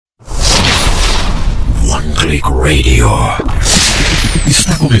Click Radio.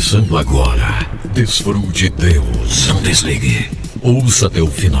 Está começando agora. Desfrute Deus. Não desligue. Ouça até o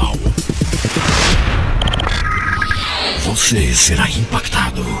final. Você será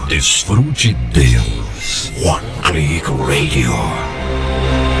impactado. Desfrute Deus. One Click Radio.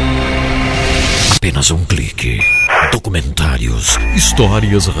 Apenas um clique. Documentários,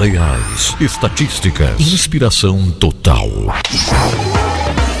 histórias reais, estatísticas, inspiração total.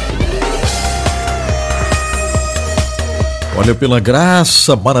 Olha, pela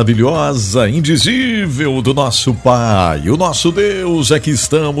graça maravilhosa, indizível do nosso Pai, o nosso Deus, aqui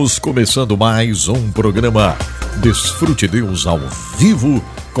estamos começando mais um programa Desfrute Deus ao vivo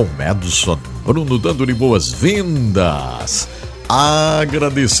com Edson Bruno, dando-lhe boas-vindas.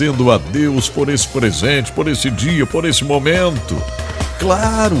 Agradecendo a Deus por esse presente, por esse dia, por esse momento.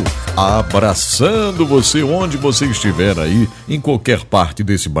 Claro, abraçando você onde você estiver aí, em qualquer parte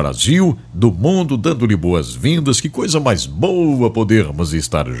desse Brasil, do mundo, dando-lhe boas-vindas. Que coisa mais boa podermos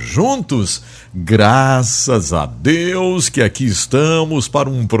estar juntos. Graças a Deus que aqui estamos para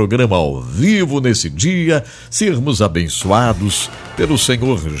um programa ao vivo nesse dia, sermos abençoados pelo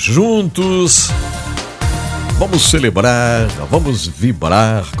Senhor juntos. Vamos celebrar, vamos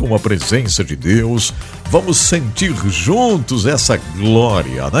vibrar com a presença de Deus, vamos sentir juntos essa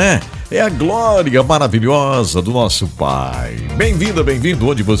glória, né? É a glória maravilhosa do nosso Pai. Bem-vinda, bem-vindo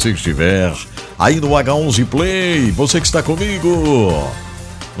onde você estiver. Aí no H11 Play, você que está comigo.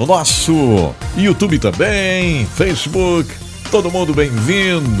 No nosso YouTube também, Facebook, todo mundo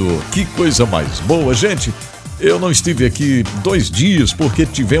bem-vindo. Que coisa mais boa, gente. Eu não estive aqui 2 dias porque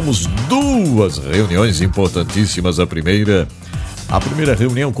tivemos 2 reuniões importantíssimas. A primeira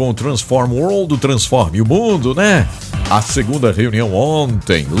reunião com o Transform World, Transforme o Mundo, né? A segunda reunião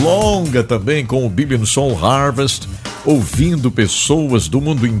ontem, longa também, com o Billion Soul Harvest, ouvindo pessoas do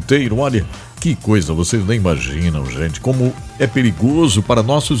mundo inteiro. Olha, que coisa, vocês nem imaginam, gente, como é perigoso para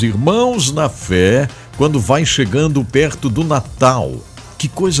nossos irmãos na fé quando vai chegando perto do Natal. Que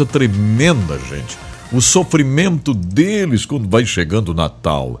coisa tremenda, gente. O sofrimento deles quando vai chegando o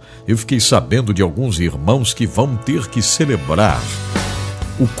Natal. Eu fiquei sabendo de alguns irmãos que vão ter que celebrar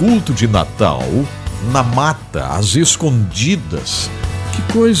o culto de Natal na mata, às escondidas. Que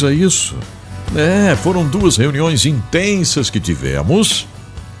coisa isso? Foram 2 reuniões intensas que tivemos.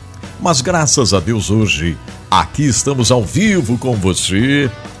 Mas graças a Deus hoje, aqui estamos ao vivo com você.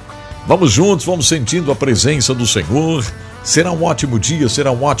 Vamos juntos, vamos sentindo a presença do Senhor. Será um ótimo dia,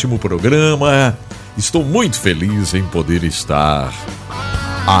 será um ótimo programa. Estou muito feliz em poder estar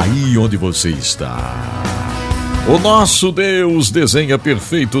aí onde você está. O nosso Deus desenha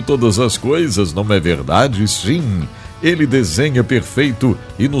perfeito todas as coisas, não é verdade? Sim, Ele desenha perfeito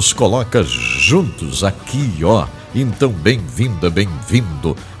e nos coloca juntos aqui, ó. Então, bem-vinda,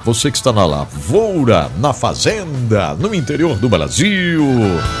 bem-vindo. Você que está na lavoura, na fazenda, no interior do Brasil.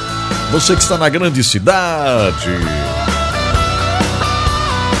 Você que está na grande cidade.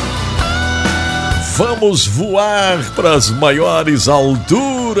 Vamos voar para as maiores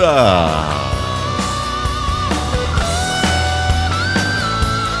alturas.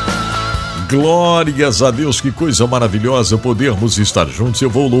 Glórias a Deus, que coisa maravilhosa podermos estar juntos.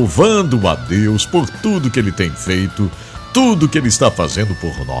 Eu vou louvando a Deus por tudo que Ele tem feito, tudo que Ele está fazendo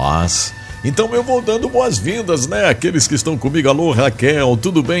por nós. Então eu vou dando boas-vindas, né? Aqueles que estão comigo. Alô, Raquel,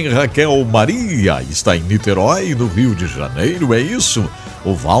 tudo bem, Raquel? Maria está em Niterói, no Rio de Janeiro, é isso?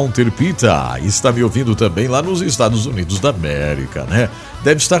 O Walter Pita está me ouvindo também lá nos Estados Unidos da América, né?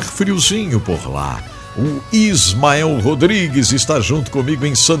 Deve estar friozinho por lá. O Ismael Rodrigues está junto comigo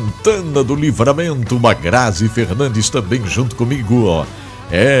em Santana do Livramento. Uma Grazi Fernandes também junto comigo, ó.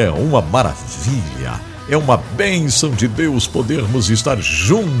 É uma maravilha. É uma bênção de Deus podermos estar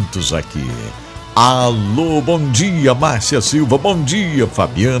juntos aqui. Alô, bom dia, Márcia Silva. Bom dia,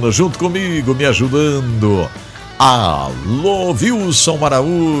 Fabiana, junto comigo, me ajudando. Alô, Wilson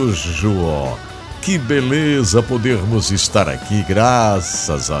Araújo. Que beleza podermos estar aqui,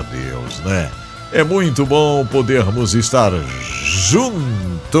 graças a Deus, né? É muito bom podermos estar juntos.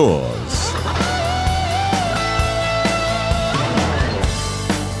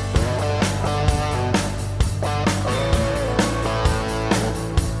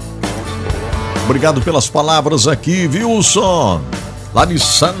 Obrigado pelas palavras aqui, Wilson. Lá de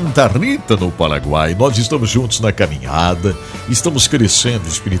Santa Rita, no Paraguai, nós estamos juntos na caminhada, estamos crescendo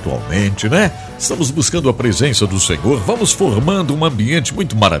espiritualmente, né? Estamos buscando a presença do Senhor, vamos formando um ambiente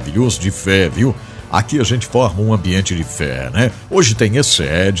muito maravilhoso de fé, viu? Aqui a gente forma um ambiente de fé, né? Hoje tem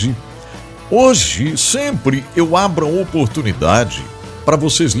excede. Hoje, sempre eu abro a oportunidade para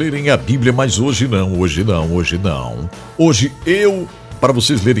vocês lerem a Bíblia, mas hoje não. Hoje eu para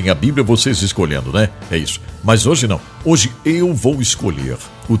vocês lerem a Bíblia, vocês escolhendo, né? É isso. Mas hoje não. Hoje eu vou escolher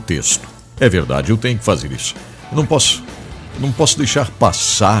o texto. É verdade, eu tenho que fazer isso. Eu não posso deixar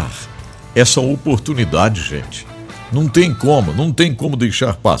passar essa oportunidade, gente. Não tem como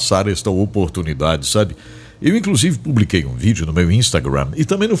deixar passar esta oportunidade, sabe? Eu, inclusive, publiquei um vídeo no meu Instagram e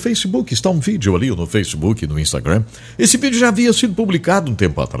também no Facebook. Está um vídeo ali no Facebook e no Instagram. Esse vídeo já havia sido publicado um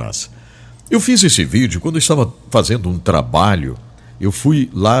tempo atrás. Eu fiz esse vídeo quando eu estava fazendo um trabalho. Eu fui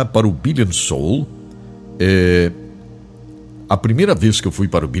lá para o Billion Soul. A primeira vez que eu fui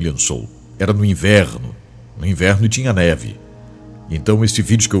para o Billion Soul era no inverno. No inverno tinha neve. Então esse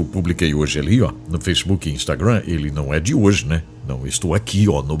vídeo que eu publiquei hoje ali, ó, no Facebook e Instagram, ele não é de hoje, né? Não, eu estou aqui,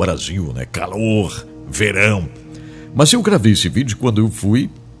 ó, no Brasil, né? Calor, verão. Mas eu gravei esse vídeo quando eu fui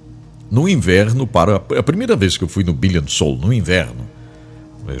no inverno para... A primeira vez que eu fui no Billion Soul, no inverno,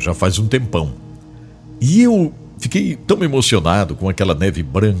 já faz um tempão. E eu fiquei tão emocionado com aquela neve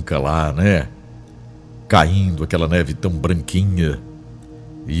branca lá, né? Caindo, aquela neve tão branquinha.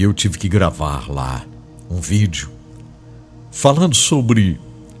 E eu tive que gravar lá um vídeo falando sobre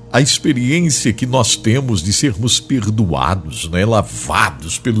a experiência que nós temos de sermos perdoados, né?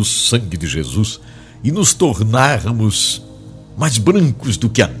 Lavados pelo sangue de Jesus e nos tornarmos mais brancos do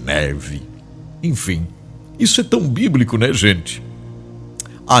que a neve. Enfim, isso é tão bíblico, né, gente?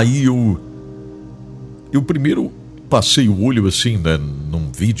 Aí eu primeiro passei o olho assim, né,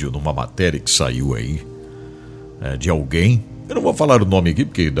 num vídeo, numa matéria que saiu aí, de alguém. Eu não vou falar o nome aqui,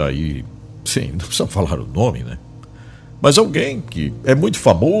 porque daí, sim, não precisa falar o nome, né? Mas alguém que é muito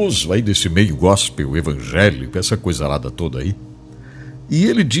famoso aí desse meio gospel, evangélico, essa coisarada toda aí. E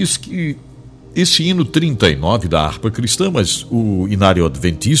ele diz que esse hino 39 da harpa cristã, mas o inário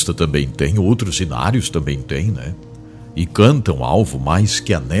adventista também tem, outros inários também tem, né? E cantam alvo mais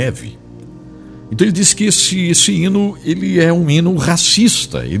que a neve. Então ele diz que esse hino, ele é um hino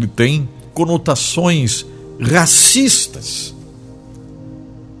racista, ele tem conotações racistas.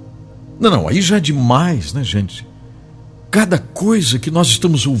 Não, aí já é demais, né, gente? Cada coisa que nós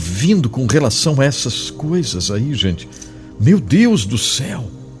estamos ouvindo com relação a essas coisas aí, gente. Meu Deus do céu.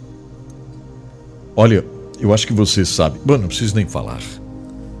 Olha, eu acho que você sabe, não preciso nem falar.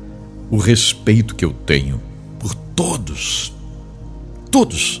 O respeito que eu tenho por todos,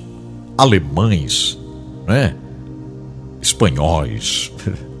 alemães, né? Espanhóis.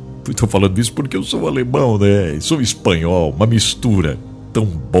 Estou falando isso porque eu sou alemão, né? Sou espanhol, uma mistura tão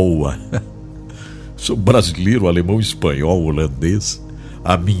boa. Sou brasileiro, alemão, espanhol, holandês.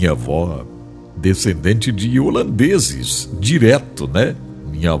 A minha avó, descendente de holandeses, direto, né?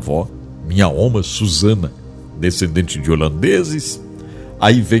 Minha avó, minha alma, Susana, descendente de holandeses.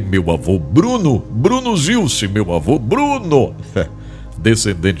 Aí vem meu avô Bruno Gilce, meu avô Bruno,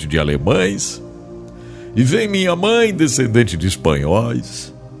 descendente de alemães. E vem minha mãe, descendente de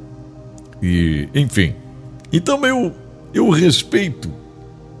espanhóis. E, enfim, então eu respeito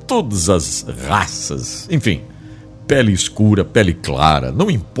todas as raças, enfim, pele escura, pele clara, não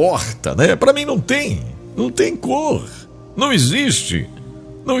importa, né? Para mim não tem cor, não existe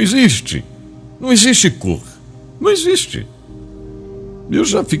cor, não existe. Eu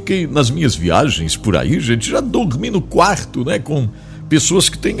já fiquei nas minhas viagens por aí, gente, já dormi no quarto, né, com pessoas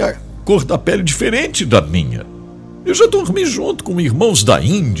que têm a cor da pele diferente da minha. Eu já dormi junto com irmãos da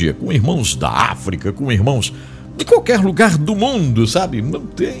Índia, com irmãos da África, com irmãos de qualquer lugar do mundo, sabe? Não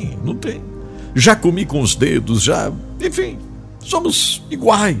tem. Já comi com os dedos, enfim, somos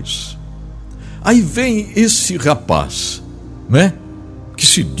iguais. Aí vem esse rapaz, né? Que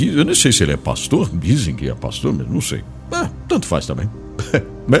se diz, eu não sei se ele é pastor, dizem que é pastor, mas não sei. Tanto faz também.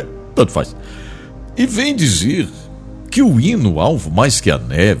 Tanto faz. E vem dizer que o hino Alvo Mais Que a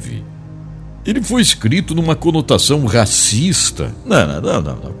Neve, ele foi escrito numa conotação racista.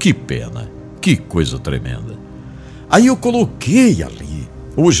 Não. Que pena. Que coisa tremenda. Aí eu coloquei ali,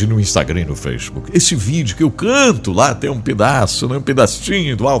 hoje no Instagram e no Facebook, esse vídeo que eu canto lá, tem um pedaço, né, um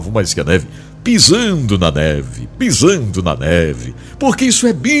pedacinho do Alvo Mais Que a Neve, pisando na neve, porque isso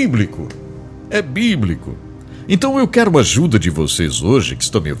é bíblico. Então eu quero a ajuda de vocês hoje, que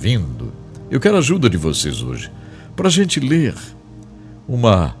estão me ouvindo, para a gente ler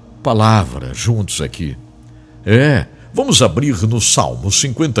uma palavra juntos aqui. Vamos abrir no Salmo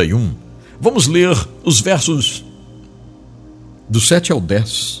 51, vamos ler os versos do 7 ao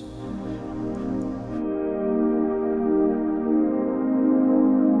 10.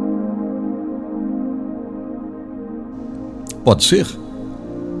 Pode ser?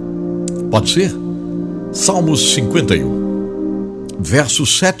 Salmos 51,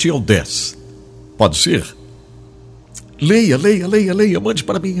 versos 7 ao 10. Pode ser? Leia, mande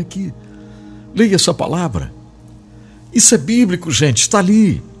para mim aqui. Leia essa palavra. Isso é bíblico, gente, está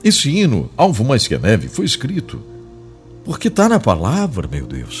ali. Esse hino, Alvo Mais Que a Neve, foi escrito porque está na palavra, meu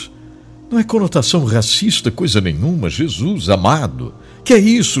Deus. Não é conotação racista, coisa nenhuma. Jesus amado. Que é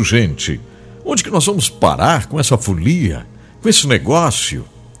isso, gente? Onde que nós vamos parar com essa folia, com esse negócio?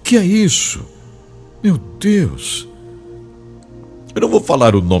 Que é isso? Meu Deus. Eu não vou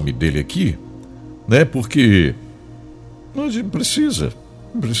falar o nome dele aqui, né? Porque não precisa,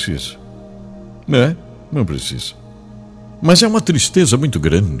 né? Não precisa. Mas é uma tristeza muito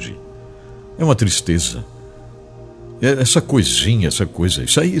grande. É uma tristeza. Essa coisinha, essa coisa,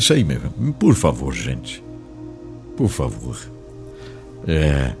 isso aí mesmo. Por favor, gente. Por favor.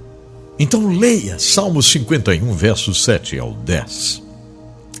 Então leia Salmo 51, versos 7 ao 10.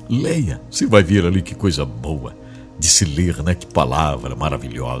 Leia. Você vai ver ali que coisa boa de se ler, né? Que palavra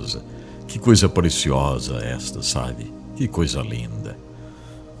maravilhosa. Que coisa preciosa esta, sabe? Que coisa linda.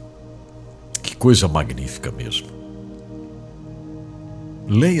 Que coisa magnífica mesmo.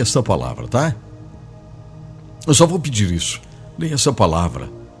 Leia essa palavra, tá? Eu só vou pedir isso. Leia essa palavra.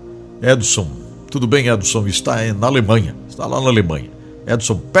 Edson, tudo bem, Edson? Está na Alemanha. Está lá na Alemanha.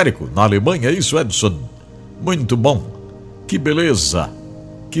 Edson Périco, na Alemanha, é isso, Edson? Muito bom. Que beleza.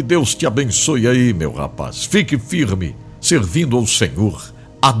 Que Deus te abençoe aí, meu rapaz. Fique firme, servindo ao Senhor,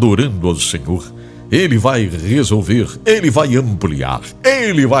 adorando ao Senhor. Ele vai resolver, Ele vai ampliar,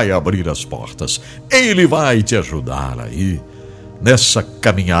 Ele vai abrir as portas, Ele vai te ajudar aí nessa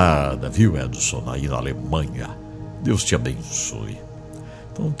caminhada, viu, Edson, aí na Alemanha. Deus te abençoe.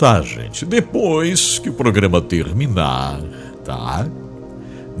 Então tá, gente, depois que o programa terminar, tá?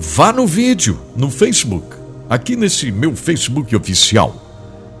 Vá no vídeo, no Facebook, aqui nesse meu Facebook oficial,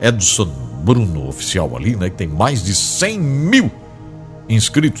 Edson Bruno Oficial ali, né, que tem mais de 100 mil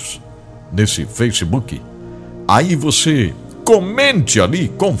inscritos nesse Facebook. Aí você comente ali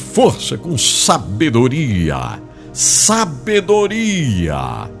com força, com sabedoria. Sabedoria.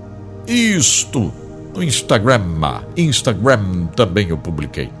 Isto no Instagram também eu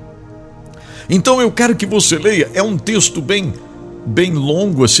publiquei. Então eu quero que você leia. É um texto bem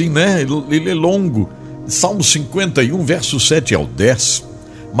longo assim, né? Ele é longo. Salmo 51, versos 7 ao 10.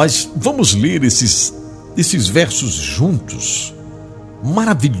 Mas vamos ler esses versos juntos.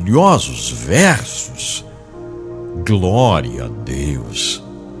 Maravilhosos versos. Glória a Deus.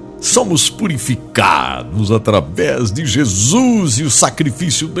 Somos purificados através de Jesus e o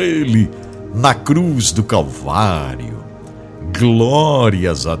sacrifício dele na cruz do Calvário.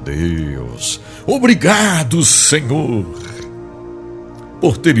 Glórias a Deus. Obrigado, Senhor,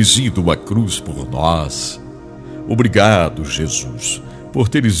 por teres ido à cruz por nós. Obrigado, Jesus, por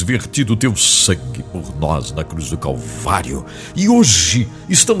teres vertido o teu sangue por nós na cruz do Calvário. E hoje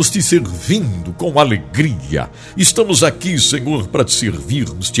estamos te servindo com alegria. Estamos aqui, Senhor, para te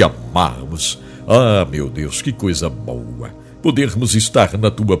servirmos, te amarmos. Ah, meu Deus, que coisa boa podermos estar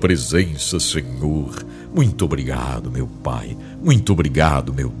na tua presença, Senhor. Muito obrigado, meu Pai. Muito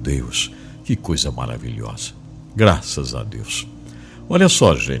obrigado, meu Deus. Que coisa maravilhosa. Graças a Deus. Olha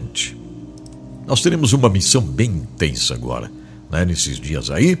só, gente. Nós teremos uma missão bem intensa agora, né, nesses dias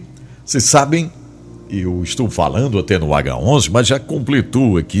aí. Vocês sabem, eu estou falando até no H11, mas já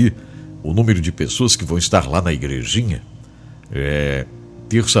completou aqui o número de pessoas que vão estar lá na igrejinha.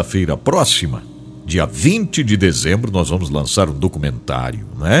 Terça-feira próxima, dia 20 de dezembro, nós vamos lançar um documentário,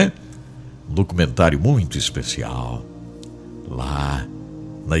 né? Um documentário muito especial, lá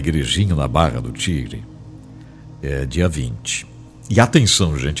na igrejinha na Barra do Tigre. Dia 20. E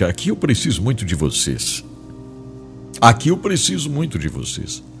atenção, gente, aqui eu preciso muito de vocês. Aqui eu preciso muito de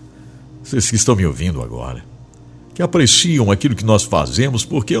vocês. Vocês que estão me ouvindo agora, que apreciam aquilo que nós fazemos,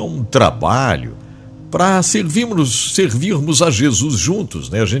 porque é um trabalho para servirmos a Jesus juntos,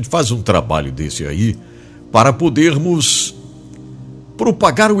 né? A gente faz um trabalho desse aí para podermos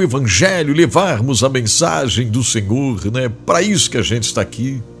propagar o Evangelho, levarmos a mensagem do Senhor, né? Para isso que a gente está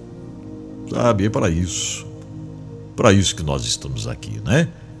aqui, sabe? É para isso que nós estamos aqui, né?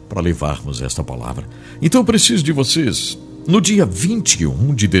 Para levarmos esta palavra. Então eu preciso de vocês no dia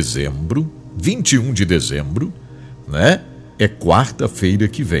 21 de dezembro, né? É quarta-feira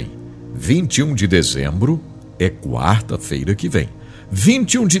que vem. 21 de dezembro é quarta-feira que vem.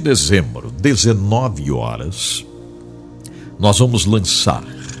 21 de dezembro, 19 horas, nós vamos lançar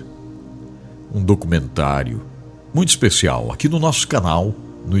um documentário muito especial aqui no nosso canal,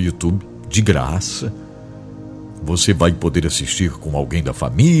 no YouTube, de graça. Você vai poder assistir com alguém da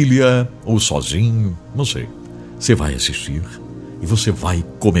família ou sozinho, não sei. Você vai assistir e você vai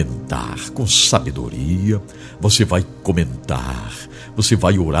comentar com sabedoria. Você vai comentar, você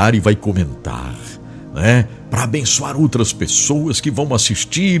vai orar e vai comentar, né? para abençoar outras pessoas que vão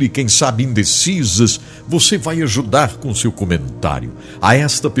assistir e quem sabe indecisas. Você vai ajudar com seu comentário a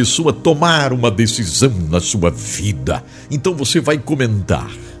esta pessoa tomar uma decisão na sua vida. Então você vai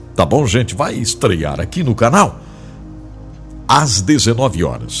comentar, tá bom, gente? Vai estrear aqui no canal às 19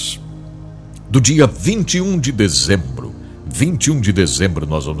 horas do dia 21 de dezembro. 21 de dezembro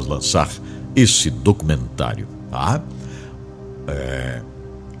nós vamos lançar esse documentário, tá?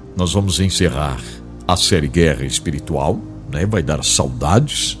 Nós vamos encerrar a série Guerra Espiritual, né? Vai dar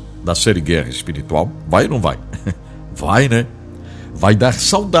saudades da série Guerra Espiritual. Vai ou não vai? Vai, né? Vai dar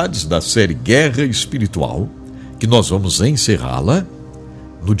saudades da série Guerra Espiritual, que nós vamos encerrá-la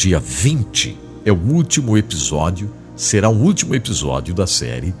no dia 20. É o último episódio, será o último episódio da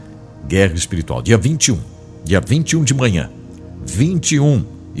série Guerra Espiritual. Dia 21. Dia 21 de manhã. 21,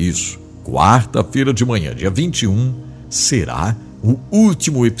 isso. Quarta-feira de manhã, dia 21, será o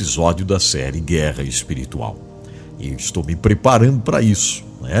último episódio da série Guerra Espiritual. E eu estou me preparando para isso,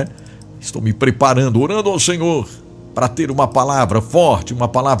 né? Estou me preparando, orando ao Senhor para ter uma palavra forte, uma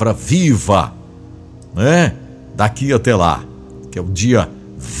palavra viva, né? Daqui até lá, que é o dia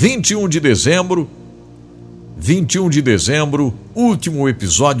 21 de dezembro. 21 de dezembro, último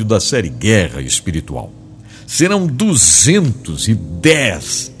episódio da série Guerra Espiritual. Serão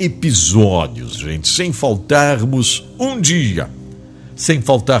 210 episódios, gente, sem faltarmos um dia. Sem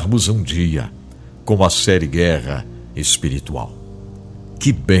faltarmos um dia com a série Guerra Espiritual.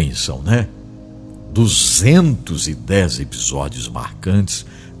 Que bênção, né? 210 episódios marcantes,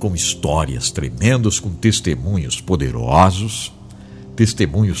 com histórias tremendas, com testemunhos poderosos,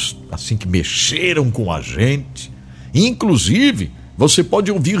 testemunhos assim que mexeram com a gente. Inclusive, você pode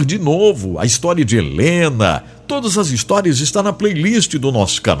ouvir de novo a história de Helena. Todas as histórias estão na playlist do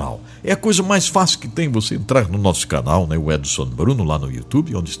nosso canal. É a coisa mais fácil que tem você entrar no nosso canal, né? O Edson Bruno, lá no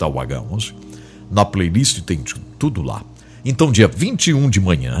YouTube, onde está o H11. Na playlist tem tudo lá. Então, dia 21 de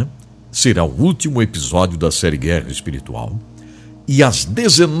manhã, será o último episódio da série Guerra Espiritual. E às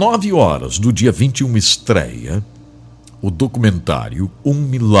 19 horas do dia 21 estreia o documentário Um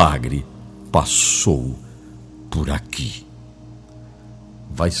Milagre Passou por Aqui.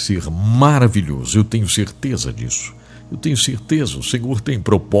 Vai ser maravilhoso, eu tenho certeza disso. Eu tenho certeza, o Senhor tem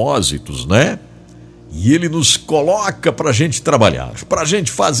propósitos, né? E Ele nos coloca para a gente trabalhar, para a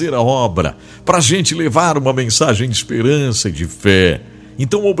gente fazer a obra, para a gente levar uma mensagem de esperança e de fé.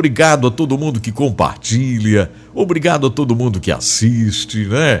 Então, obrigado a todo mundo que compartilha, obrigado a todo mundo que assiste,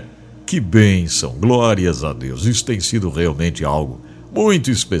 né? Que bênção, glórias a Deus. Isso tem sido realmente algo muito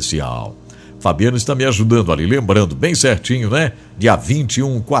especial. Fabiano está me ajudando ali, lembrando bem certinho, né? Dia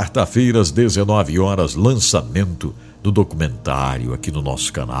 21, quarta-feira, às 19 horas, lançamento do documentário aqui no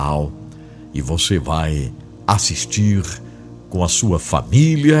nosso canal. E você vai assistir com a sua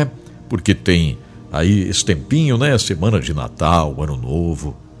família, porque tem aí esse tempinho, né? Semana de Natal, Ano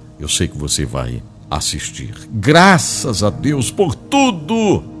Novo. Eu sei que você vai assistir. Graças a Deus por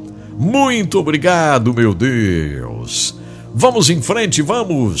tudo! Muito obrigado, meu Deus! Vamos em frente,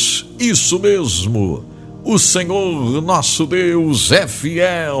 vamos! Isso mesmo! O Senhor, nosso Deus, é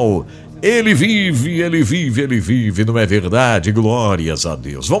fiel! Ele vive, Ele vive, Ele vive, não é verdade? Glórias a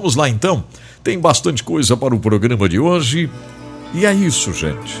Deus! Vamos lá então, tem bastante coisa para o programa de hoje. E é isso,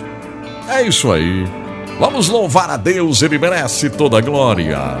 gente. É isso aí. Vamos louvar a Deus, Ele merece toda a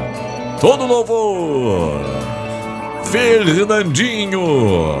glória, todo louvor. Fernandinho.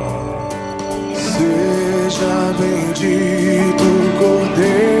 Seja bendito o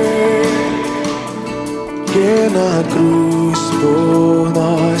Cordeiro que na cruz por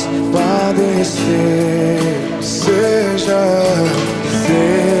nós padeceu. Seja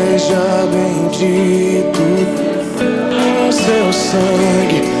bendito o seu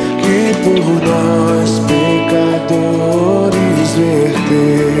sangue que por nós pecadores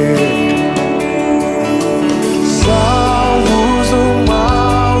verteu. Salvos do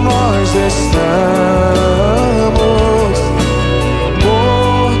mal nós estamos,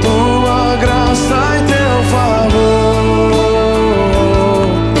 por tua graça e teu favor,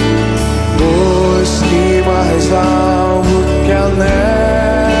 pois que mais alto que a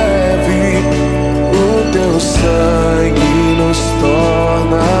neve o teu sangue nos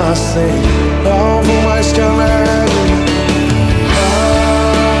torna sem alvo mais que a neve,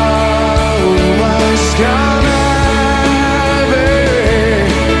 alvo mais que a neve,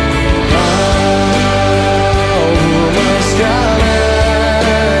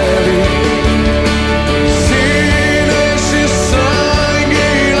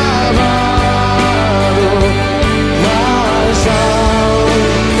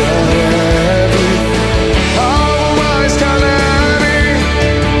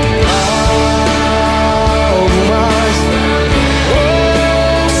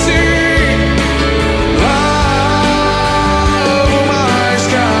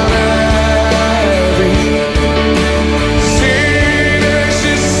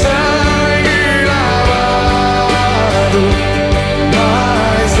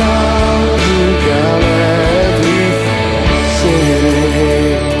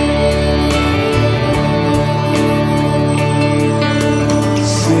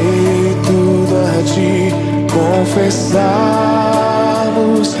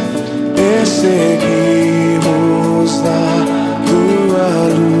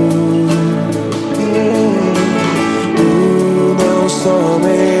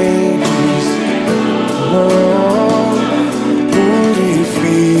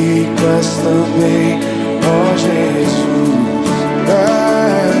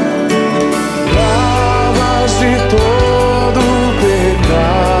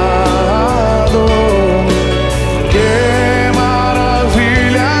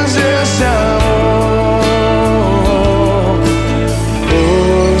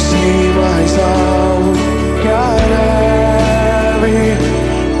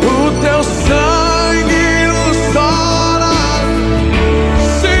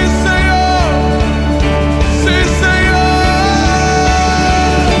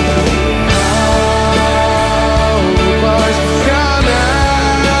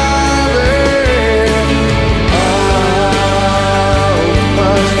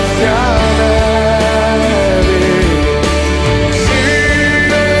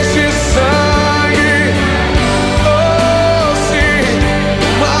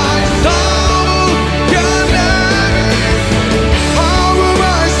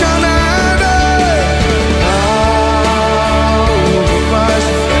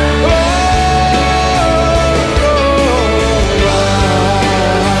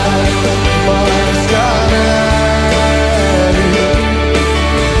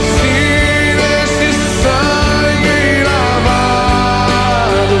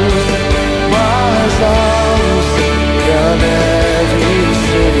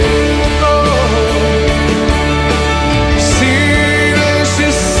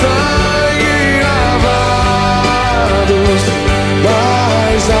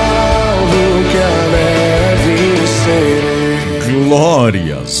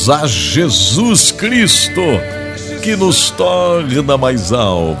 glórias a Jesus Cristo, que nos torna mais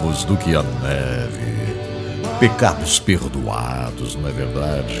alvos do que a neve. Pecados perdoados, não é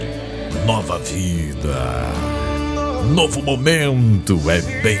verdade? Nova vida, novo momento, é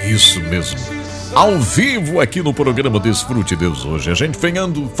bem isso mesmo. Ao vivo aqui no programa DesfruteDeus hoje, a gente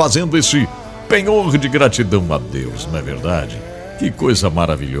fazendo esse penhor de gratidão a Deus, não é verdade? Que coisa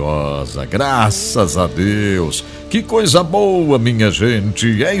maravilhosa, graças a Deus, que coisa boa, minha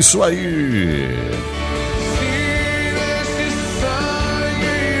gente, é isso aí.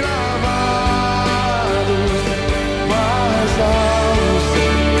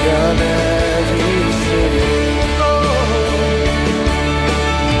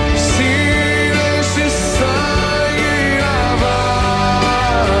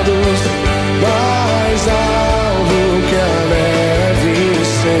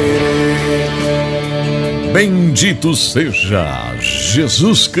 Bendito seja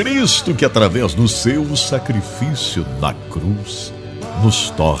Jesus Cristo, que através do seu sacrifício na cruz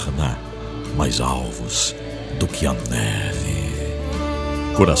nos torna mais alvos do que a neve.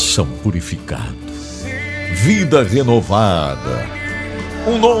 Coração purificado, vida renovada,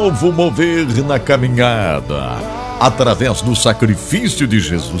 um novo mover na caminhada através do sacrifício de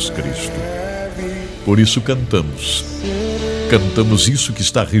Jesus Cristo. Por isso cantamos isso que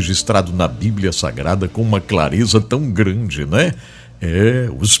está registrado na Bíblia Sagrada com uma clareza tão grande, né?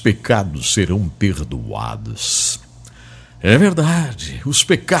 Os pecados serão perdoados. É verdade, os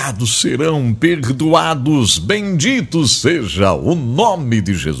pecados serão perdoados. Bendito seja o nome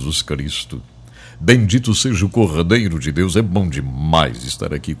de Jesus Cristo. Bendito seja o Cordeiro de Deus. É bom demais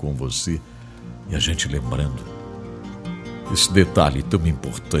estar aqui com você. E a gente lembrando esse detalhe tão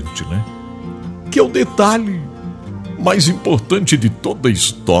importante, né? Que é o detalhe mais importante de toda a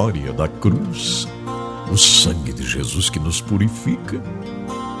história da cruz. O sangue de Jesus que nos purifica,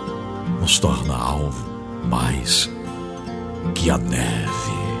 nos torna alvo mais que a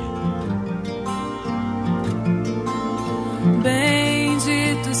neve.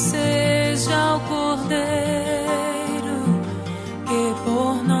 Bendito seja o Cordeiro que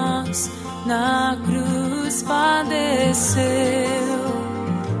por nós na cruz padeceu.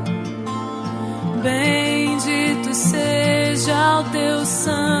 Bendito seja o teu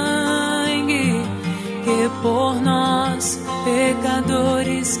sangue, que por nós,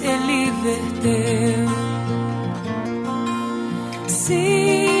 pecadores, ele verteu.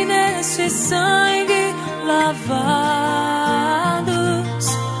 Se neste sangue lavados,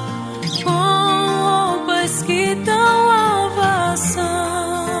 com roupas que tão alvas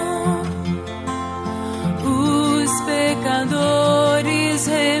são, os pecadores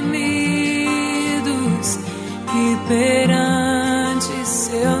remidos, que perante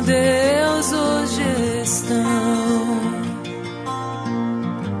seu Deus hoje estão.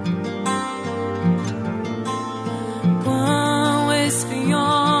 Quão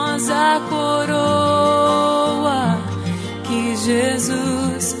espinhosa a coroa que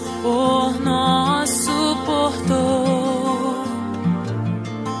Jesus por nós suportou.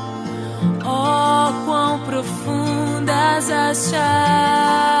 Oh, quão profundas as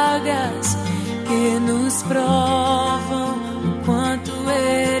chagas que nos provam o quanto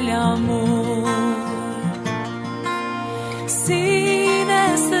ele amou. Se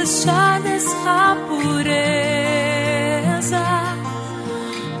nessas chagas há pureza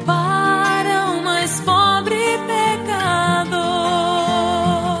para o mais pobre pecador,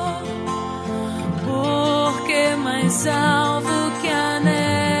 porque mais alvo que a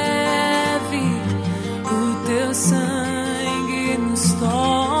neve o teu sangue nos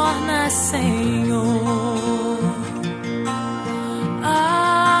torna, Senhor.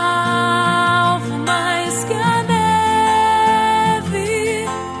 Alvo mais que a neve,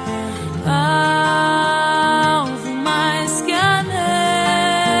 alvo mais que a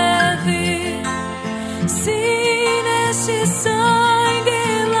neve. Se neste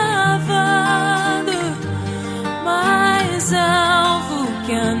sangue lavado, mais alvo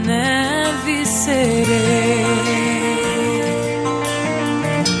que a neve serei.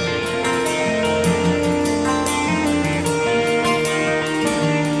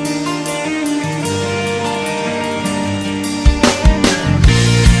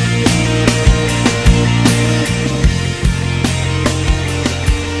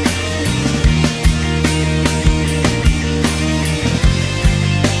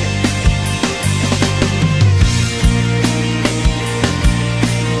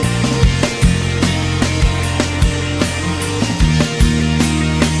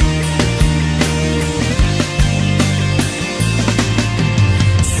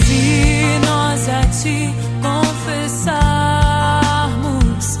 Se nós a ti confessarmos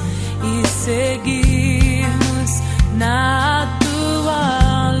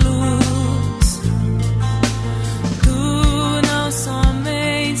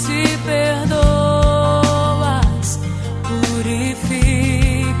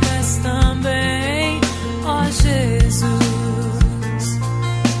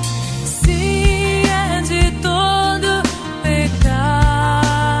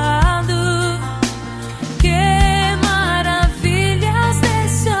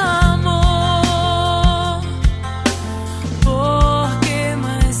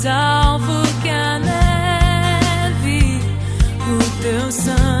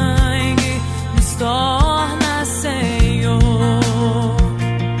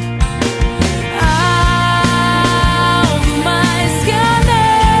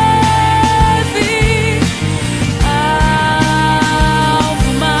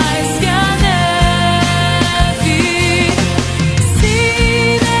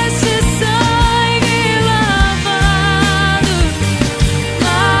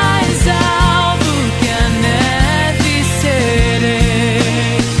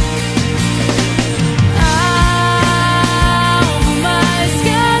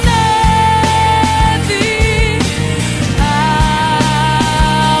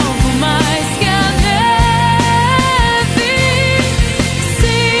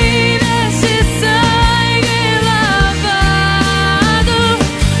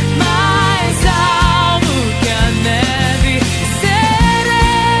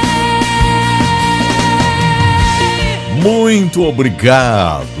Muito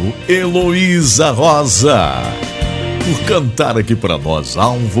obrigado, Heloísa Rosa, por cantar aqui para nós,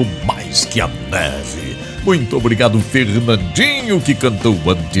 Alvo Mais Que a Neve. Muito obrigado, Fernandinho, que cantou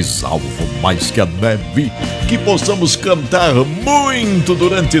antes, Alvo Mais Que a Neve. Que possamos cantar muito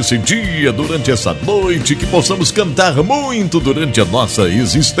durante esse dia, durante essa noite, que possamos cantar muito durante a nossa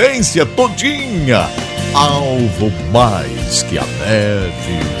existência todinha. Alvo mais que a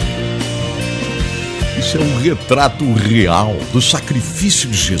neve. Isso é um retrato real do sacrifício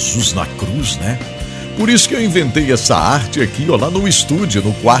de Jesus na cruz, né? Por isso que eu inventei essa arte aqui, ó, lá no estúdio,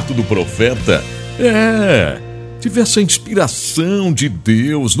 no quarto do profeta. Tive essa inspiração de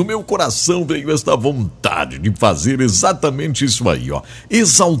Deus, no meu coração veio esta vontade de fazer exatamente isso aí, ó,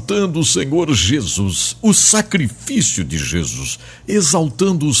 exaltando o Senhor Jesus, o sacrifício de Jesus,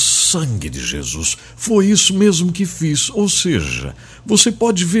 exaltando o sangue de Jesus. Foi isso mesmo que fiz, ou seja, você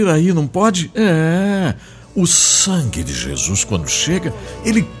pode ver aí, não pode? O sangue de Jesus, quando chega,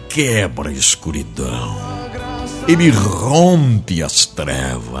 ele quebra a escuridão, ele rompe as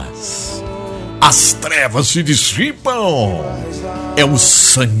trevas. As trevas se dissipam. É o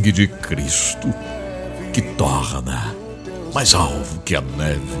sangue de Cristo que torna mais alvo que a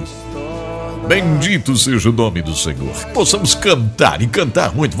neve. Bendito seja o nome do Senhor. Que possamos cantar e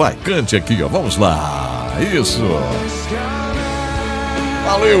cantar muito. Vai, cante aqui, ó. Vamos lá. Isso.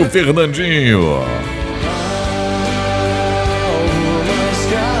 Valeu, Fernandinho.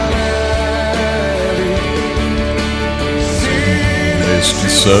 Neste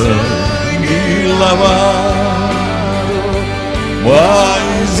sangue lavado,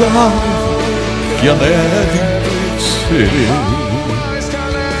 mais alvo que a neve serei.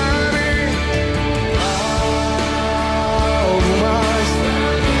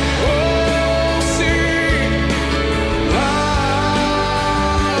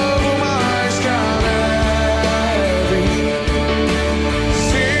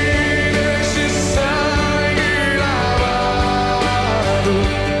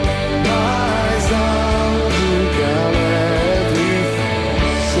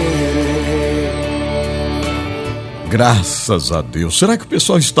 Graças a Deus. Será que o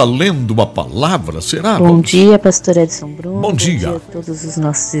pessoal está lendo uma palavra? Será? Bom dia, pastor Edson Bruno. Bom dia a todos os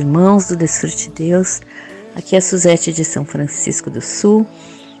nossos irmãos do DesfruteDeus. Aqui é a Suzete de São Francisco do Sul.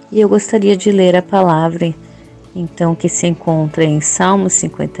 E eu gostaria de ler a palavra, então, que se encontra em Salmo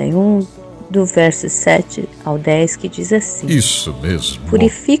 51, do verso 7 ao 10, que diz assim: Isso mesmo.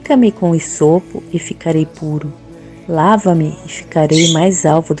 Purifica-me com hisopo e ficarei puro. Lava-me e ficarei mais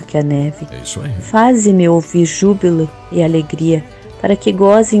alvo do que a neve. É isso aí. Faze-me ouvir júbilo e alegria, para que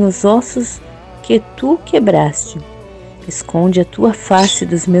gozem os ossos que tu quebraste. Esconde a tua face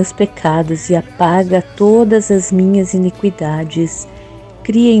dos meus pecados e apaga todas as minhas iniquidades.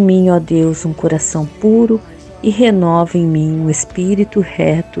 Cria em mim, ó Deus, um coração puro e renova em mim um espírito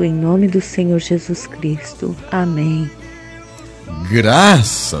reto, em nome do Senhor Jesus Cristo. Amém.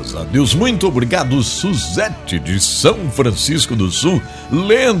 Graças a Deus, muito obrigado, Suzete de São Francisco do Sul,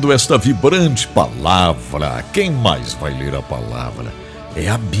 lendo esta vibrante palavra. Quem mais vai ler a palavra? É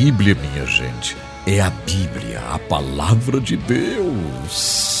a Bíblia, minha gente. É a Bíblia, a palavra de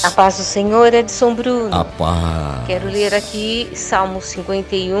Deus. A paz do Senhor, Edson Bruno. A paz. Quero ler aqui Salmo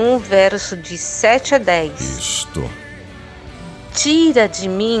 51, verso de 7 a 10. Isto. Tira de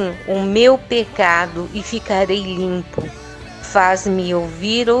mim o meu pecado e ficarei limpo. Faz-me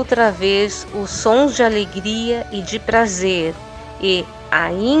ouvir outra vez os sons de alegria e de prazer, e,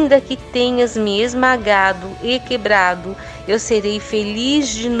 ainda que tenhas me esmagado e quebrado, eu serei feliz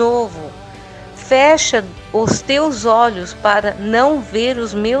de novo. Fecha os teus olhos para não ver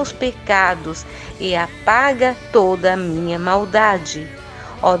os meus pecados e apaga toda a minha maldade.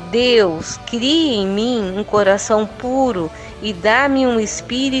 Ó Deus, cria em mim um coração puro e dá-me um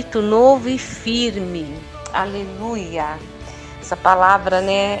espírito novo e firme. Aleluia! Essa palavra,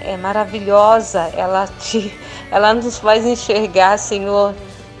 né, é maravilhosa, ela nos faz enxergar, Senhor,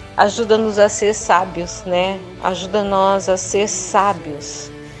 ajuda-nos a ser sábios, né? Ajuda-nós a ser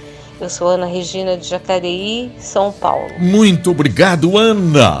sábios. Eu sou Ana Regina de Jacareí, São Paulo. Muito obrigado,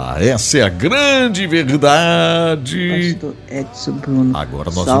 Ana. Essa é a grande verdade. Pastor Edson Bruno.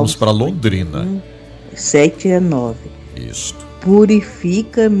 Agora nós vamos para Londrina. 7 a 9. Isto.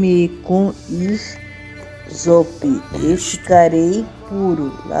 Purifica-me com isopo e ficarei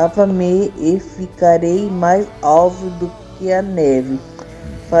puro. Lava-me e ficarei mais alvo do que a neve.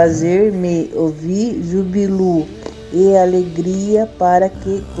 Fazer-me ouvir júbilo e alegria, para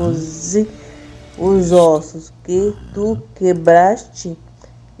que goze os ossos que tu quebraste.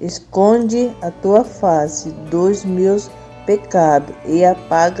 Esconde a tua face dos meus pecados e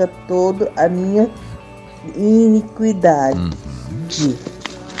apaga toda a minha iniquidade.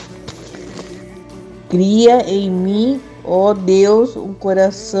 Cria em mim, ó Deus, um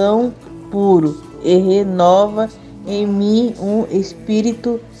coração puro e renova em mim um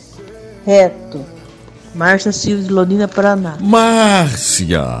espírito reto. Márcia Silva de Londrina, Paraná.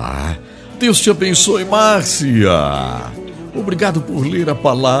 Márcia, Deus te abençoe, Márcia. Obrigado por ler a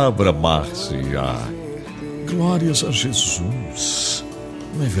palavra, Márcia. Glórias a Jesus.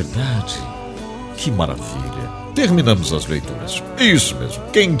 Não é verdade? Que maravilha. Terminamos as leituras. Isso mesmo.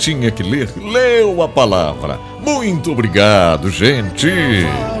 Quem tinha que ler, leu a palavra. Muito obrigado, gente.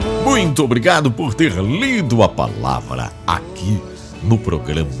 Muito obrigado por ter lido a palavra aqui no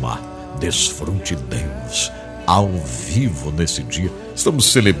programa Desfrute Deus, ao vivo nesse dia.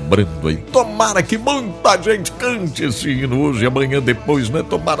 Estamos celebrando aí. Tomara que muita gente cante esse hino hoje e amanhã depois, né?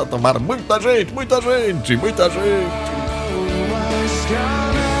 Tomara. Muita gente.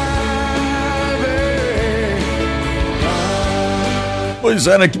 Pois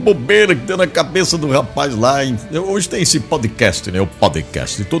é, né? Que bobeira que tem na cabeça do rapaz lá, hein? Hoje tem esse podcast, né? O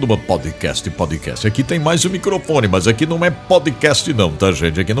podcast. Todo mundo podcast. Aqui tem mais um microfone, mas aqui não é podcast não, tá,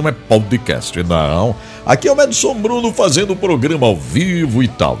 gente? Aqui não é podcast, não. Aqui é o Edson Bruno fazendo o programa ao vivo e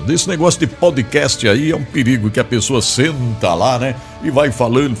tal. Desse negócio de podcast aí é um perigo que a pessoa senta lá, né? E vai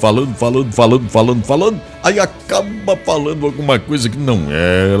falando. Aí acaba falando alguma coisa que não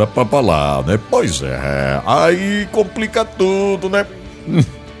era pra falar, né? Pois é. Aí complica tudo, né?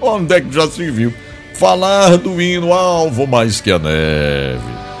 Onde é que já se viu falar do hino alvo mais que a neve?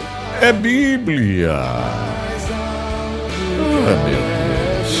 É Bíblia. Meu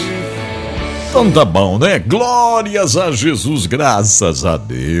Deus. Então tá bom, né? Glórias a Jesus, graças a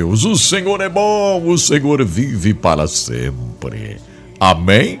Deus. O Senhor é bom, o Senhor vive para sempre.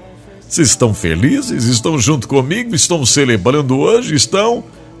 Amém? Vocês estão felizes? Estão junto comigo? Estão celebrando hoje? Estão?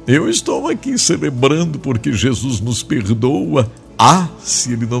 Eu estou aqui celebrando porque Jesus nos perdoa. Ah,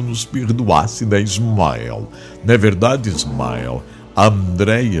 se ele não nos perdoasse, né, Ismael? Não é verdade, Ismael? A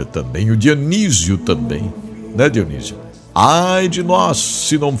Andréia também, o Dionísio também, né, Dionísio? Ai de nós,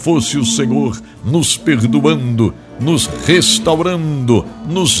 se não fosse o Senhor nos perdoando, nos restaurando,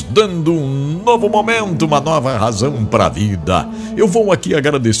 nos dando um novo momento, uma nova razão para a vida. Eu vou aqui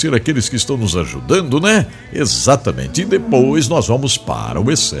agradecer aqueles que estão nos ajudando, né? Exatamente. E depois nós vamos para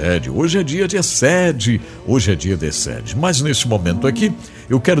o Excede. Hoje é dia de Excede. Mas nesse momento aqui,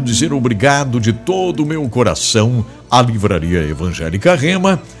 eu quero dizer obrigado de todo o meu coração à Livraria Evangélica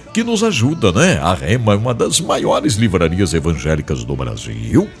Rema, que nos ajuda, né? A Rema é uma das maiores livrarias evangélicas do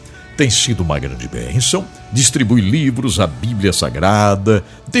Brasil. Tem sido uma grande bênção, distribui livros, a Bíblia Sagrada,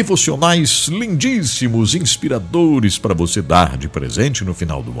 devocionais lindíssimos, inspiradores para você dar de presente no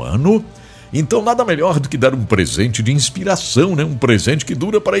final do ano. Então nada melhor do que dar um presente de inspiração, né? Um presente que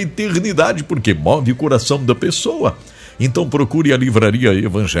dura para a eternidade, porque move o coração da pessoa. Então procure a Livraria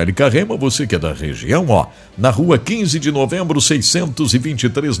Evangélica Rema, você que é da região, ó, na rua 15 de novembro,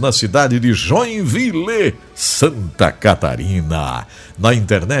 623, na cidade de Joinville, Santa Catarina. Na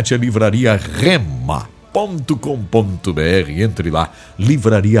internet é livrariarema.com.br, entre lá,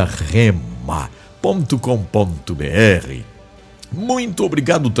 livrariarema.com.br. Muito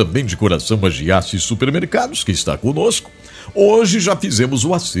obrigado também de coração a Giasse Supermercados, que está conosco. Hoje já fizemos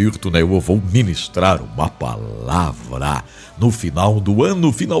o acerto, né? Eu vou ministrar uma palavra no final do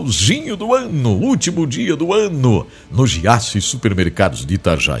ano, finalzinho do ano, último dia do ano, no Giasse Supermercados de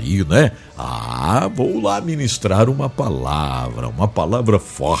Itajaí, né? Vou lá ministrar uma palavra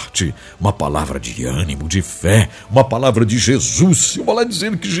forte, uma palavra de ânimo, de fé, uma palavra de Jesus. Eu vou lá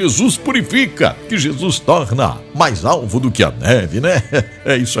dizer que Jesus purifica, que Jesus torna mais alvo do que a neve, né?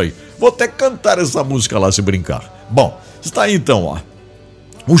 É isso aí. Vou até cantar essa música lá se brincar. Bom, está aí então, ó,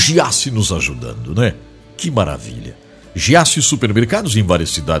 o Giasse nos ajudando, né? Que maravilha. Giasse Supermercados em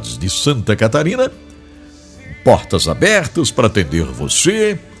várias cidades de Santa Catarina, portas abertas para atender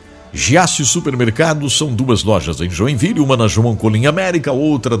você. Giasse Supermercados são 2 lojas em Joinville, uma na João Colim América,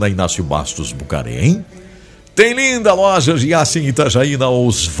 outra na Inácio Bastos Bucarém. Tem linda loja Giasse em Itajaí, na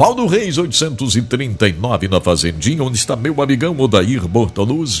Osvaldo Reis 839, na Fazendinha, onde está meu amigão Odair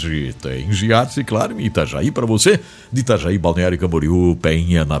Bortoluzzi. Tem Giasse, claro, em Itajaí para você, de Itajaí, Balneário Camboriú,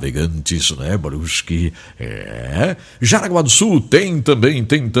 Penha, Navegantes, né, Brusque, Jaraguá do Sul, tem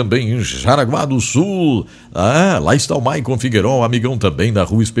também em Jaraguá do Sul. Lá está o Maicon Figueiró, amigão também, na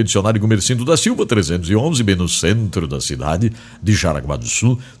Rua Expedicionário Gumercindo da Silva, 311, bem no centro da cidade de Jaraguá do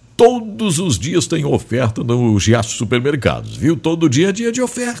Sul. Todos os dias tem oferta no Giasse Supermercados, viu? Todo dia é dia de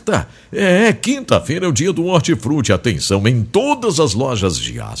oferta. Quinta-feira é o dia do hortifruti. Atenção, em todas as lojas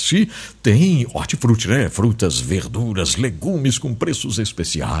Giasse tem hortifruti, né? Frutas, verduras, legumes com preços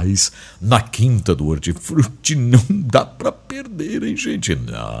especiais. Na quinta do hortifruti não dá pra perder, hein, gente?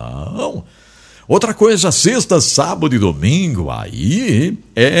 Não. Outra coisa, sexta, sábado e domingo, aí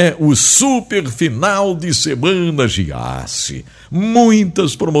é o super final de semana Giasse.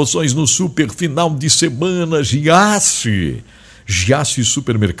 Muitas promoções no super final de semana Giasse. Giasse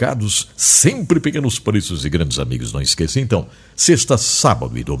Supermercados, sempre pequenos preços e grandes amigos. Não esqueça, então, sexta,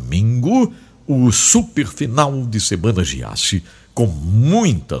 sábado e domingo, o super final de semana Giasse, com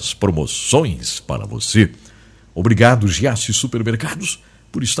muitas promoções para você. Obrigado, Giasse Supermercados,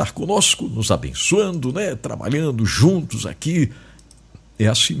 por estar conosco, nos abençoando, né? Trabalhando juntos aqui. É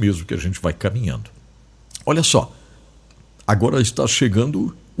assim mesmo que a gente vai caminhando. Olha só, agora está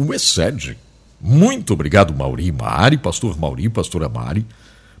chegando o ESED. Muito obrigado, Mauri e Mari, pastor Mauri, pastora Mari,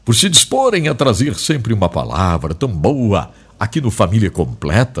 por se disporem a trazer sempre uma palavra tão boa aqui no Família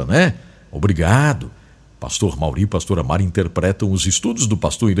Completa, né? Obrigado. Pastor Mauri e pastora Mari interpretam os estudos do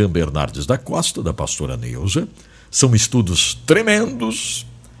pastor Irã Bernardes da Costa, da pastora Neuza. São estudos tremendos.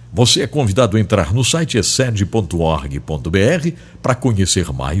 Você é convidado a entrar no site esed.org.br para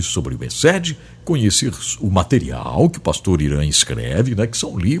conhecer mais sobre o ESED, conhecer o material que o pastor Irã escreve, né, que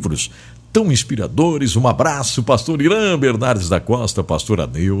são livros tão inspiradores. Um abraço, pastor Irã Bernardes da Costa, pastora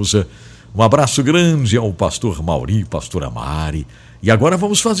Neuza. Um abraço grande ao pastor Mauri, pastora Mari. E agora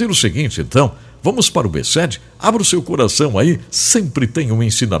vamos fazer o seguinte, então. Vamos para o ESED. Abra o seu coração aí. Sempre tem um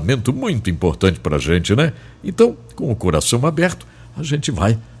ensinamento muito importante para a gente, né? Então, com o coração aberto, a gente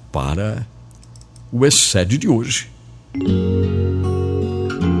vai para o ESED de hoje.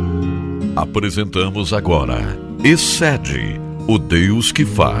 Apresentamos agora ESED, o Deus que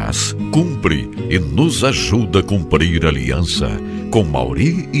faz, cumpre e nos ajuda a cumprir a aliança, com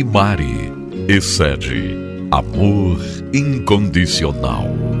Mauri e Mari. ESED, amor incondicional.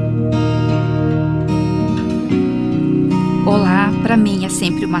 Olá, para mim é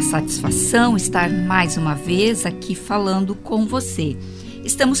sempre uma satisfação estar mais uma vez aqui falando com você.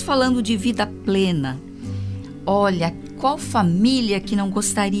 Estamos falando de vida plena. Olha, qual família que não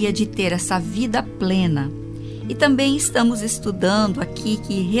gostaria de ter essa vida plena? E também estamos estudando aqui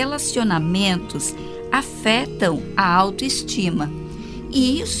que relacionamentos afetam a autoestima.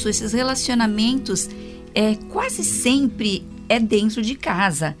 E esses relacionamentos quase sempre é dentro de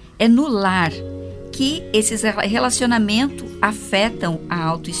casa, é no lar que esses relacionamentos afetam a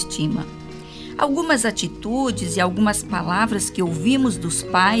autoestima. Algumas atitudes e algumas palavras que ouvimos dos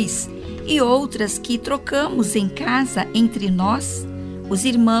pais e outras que trocamos em casa entre nós, os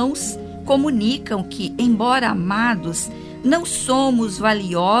irmãos comunicam que, embora amados, não somos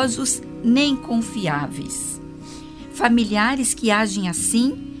valiosos nem confiáveis. Familiares que agem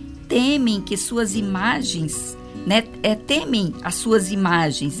assim temem que suas imagens, temem as suas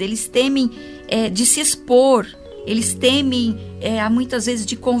imagens, eles temem de se expor, eles temem muitas vezes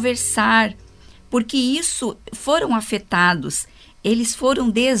de conversar, porque isso foram afetados, eles foram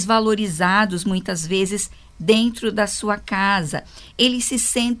desvalorizados muitas vezes dentro da sua casa, eles se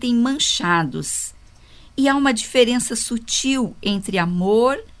sentem manchados. E há uma diferença sutil entre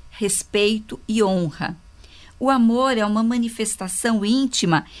amor, respeito e honra. O amor é uma manifestação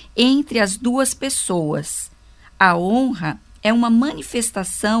íntima entre as duas pessoas. A honra é uma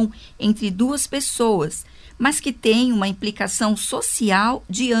manifestação entre duas pessoas, mas que tem uma implicação social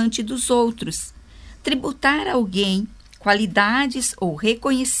diante dos outros. Tributar a alguém qualidades ou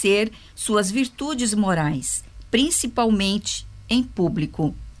reconhecer suas virtudes morais, principalmente em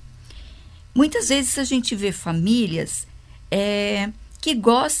público. Muitas vezes a gente vê famílias que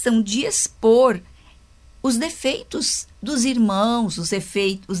gostam de expor os defeitos dos irmãos, os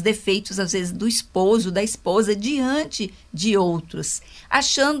defeitos às vezes do esposo, da esposa, diante de outros,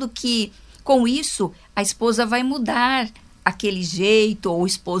 achando que com isso a esposa vai mudar aquele jeito ou o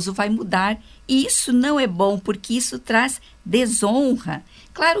esposo vai mudar. E isso não é bom, porque isso traz desonra.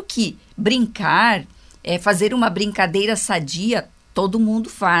 Claro que brincar, fazer uma brincadeira sadia, todo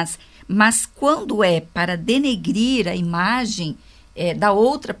mundo faz, mas quando é para denegrir a imagem da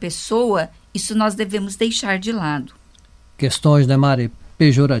outra pessoa, isso nós devemos deixar de lado. Questões, né, Mari,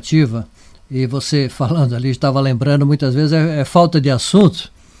 pejorativa, e você falando ali, estava lembrando, muitas vezes é falta de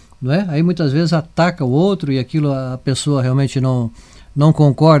assunto, não é? Aí muitas vezes ataca o outro e aquilo a pessoa realmente não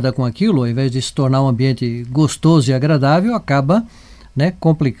concorda com aquilo, ao invés de se tornar um ambiente gostoso e agradável, acaba, né,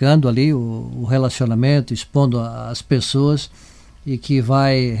 complicando ali o relacionamento, expondo as pessoas, e que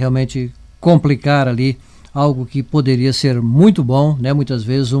vai realmente complicar ali algo que poderia ser muito bom, né? Muitas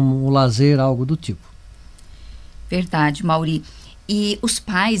vezes um lazer, algo do tipo. Verdade, Mauri. E os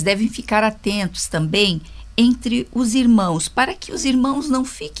pais devem ficar atentos também entre os irmãos, para que os irmãos não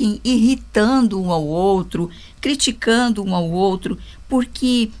fiquem irritando um ao outro, criticando um ao outro,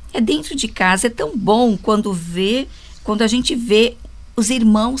 porque dentro de casa é tão bom quando a gente vê os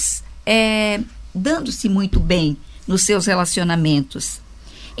irmãos dando-se muito bem nos seus relacionamentos.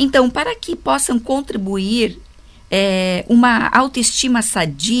 Então, para que possam contribuir uma autoestima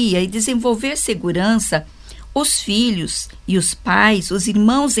sadia e desenvolver segurança, os filhos e os pais, os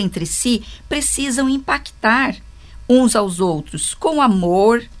irmãos entre si, precisam impactar uns aos outros com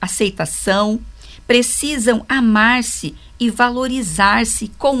amor, aceitação, precisam amar-se e valorizar-se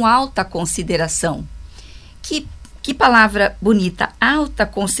com alta consideração. Que palavra bonita, alta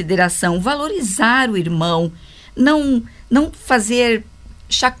consideração, valorizar o irmão, não fazer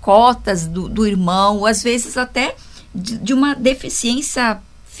chacotas do irmão, às vezes até de uma deficiência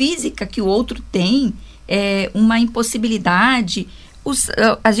física que o outro tem, uma impossibilidade.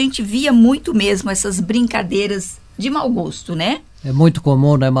 A gente via muito mesmo essas brincadeiras de mau gosto, né? É muito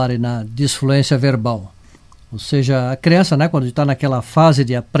comum, né, Mari, na disfluência verbal. Ou seja, a criança, né, quando está naquela fase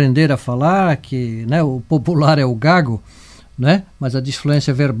de aprender a falar, que, né, o popular é o gago, né, mas a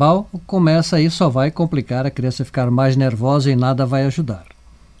disfluência verbal começa aí, só vai complicar a criança ficar mais nervosa e nada vai ajudar.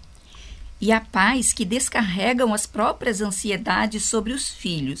 E há pais que descarregam as próprias ansiedades sobre os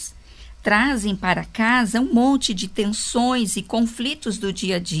filhos. Trazem para casa um monte de tensões e conflitos do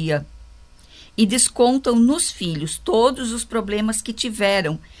dia a dia e descontam nos filhos todos os problemas que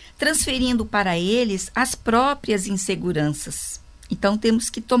tiveram, transferindo para eles as próprias inseguranças. Então temos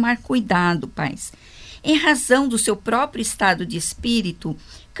que tomar cuidado, pais. Em razão do seu próprio estado de espírito,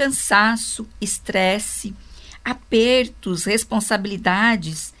 cansaço, estresse, apertos,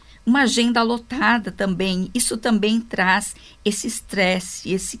 responsabilidades, uma agenda lotada também, isso também traz esse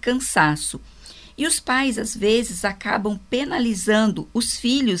estresse, esse cansaço. E os pais, às vezes, acabam penalizando os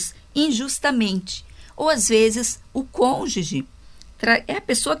filhos injustamente. Ou, às vezes, o cônjuge. É a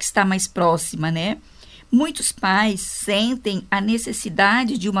pessoa que está mais próxima, né? Muitos pais sentem a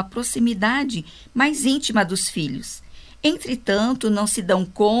necessidade de uma proximidade mais íntima dos filhos. Entretanto, não se dão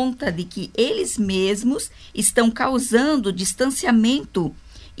conta de que eles mesmos estão causando distanciamento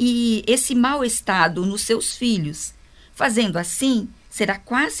e esse mau estado nos seus filhos. Fazendo assim, será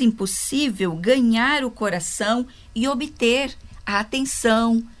quase impossível ganhar o coração e obter a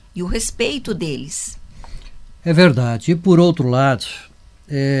atenção e o respeito deles. É verdade. E por outro lado,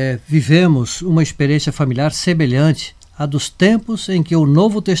 vivemos uma experiência familiar semelhante à dos tempos em que o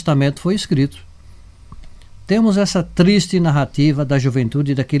Novo Testamento foi escrito. Temos essa triste narrativa da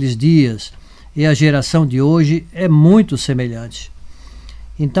juventude daqueles dias e a geração de hoje é muito semelhante.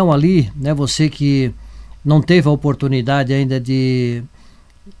 Então ali, né, você que não teve a oportunidade ainda de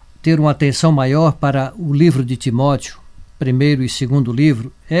ter uma atenção maior para o livro de Timóteo, primeiro e segundo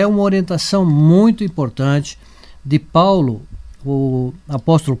livro, é uma orientação muito importante de Paulo, o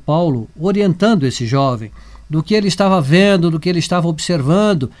apóstolo Paulo, orientando esse jovem do que ele estava vendo, do que ele estava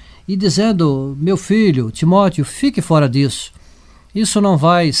observando e dizendo: meu filho, Timóteo, fique fora disso. Isso não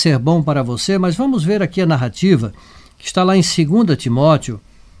vai ser bom para você, mas vamos ver aqui a narrativa que está lá em 2 Timóteo,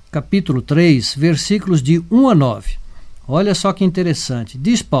 capítulo 3, versículos de 1 a 9. Olha só que interessante.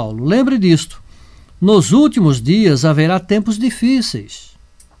 Diz Paulo: lembre disto, nos últimos dias haverá tempos difíceis,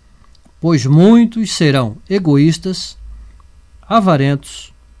 pois muitos serão egoístas,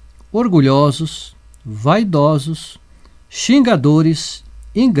 avarentos, orgulhosos, vaidosos, xingadores,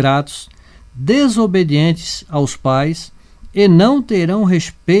 ingratos, desobedientes aos pais e não terão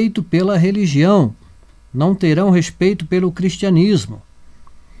respeito pela religião, não terão respeito pelo cristianismo.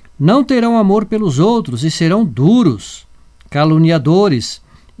 Não terão amor pelos outros e serão duros, caluniadores,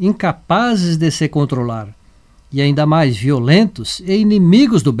 incapazes de se controlar, e ainda mais violentos e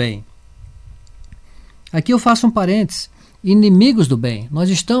inimigos do bem. Aqui eu faço um parênteses. Inimigos do bem. Nós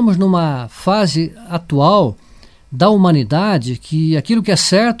estamos numa fase atual da humanidade que aquilo que é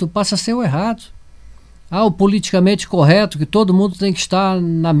certo passa a ser o errado. O politicamente correto, que todo mundo tem que estar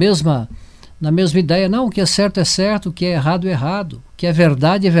na mesma ideia. Não, o que é certo, o que é errado, é errado. O que é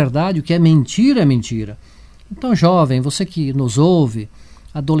verdade, o que é mentira. Então, jovem, você que nos ouve,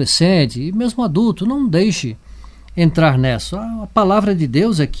 adolescente e mesmo adulto, não deixe entrar nessa. A palavra de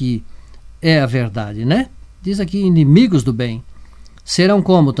Deus aqui é a verdade, né? Diz aqui: inimigos do bem. Serão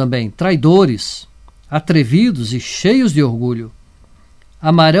como também traidores, atrevidos e cheios de orgulho.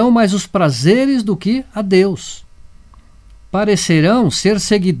 Amarão mais os prazeres do que a Deus. Parecerão ser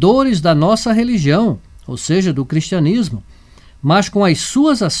seguidores da nossa religião, ou seja, do cristianismo, mas com as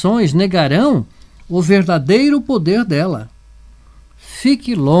suas ações negarão o verdadeiro poder dela.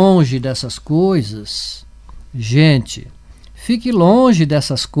 Fique longe dessas coisas. Gente, fique longe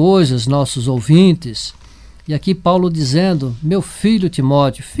dessas coisas, nossos ouvintes. E aqui Paulo dizendo, meu filho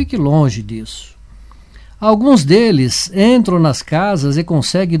Timóteo, fique longe disso. Alguns deles entram nas casas e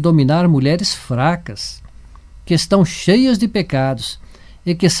conseguem dominar mulheres fracas, que estão cheias de pecados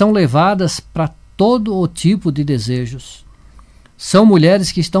e que são levadas para todo o tipo de desejos. São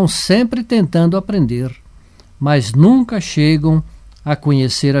mulheres que estão sempre tentando aprender, mas nunca chegam a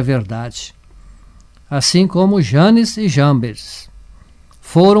conhecer a verdade. Assim como Janes e Jambres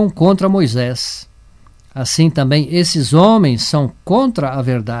foram contra Moisés, assim também esses homens são contra a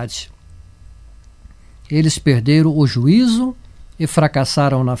verdade. Eles perderam o juízo e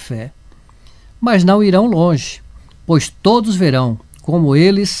fracassaram na fé. Mas não irão longe, pois todos verão como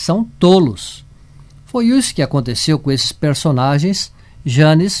eles são tolos. Foi isso que aconteceu com esses personagens,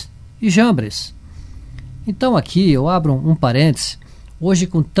 Janes e Jambres. Então aqui eu abro um parêntese. Hoje,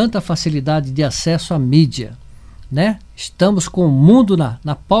 com tanta facilidade de acesso à mídia, né? Estamos com o mundo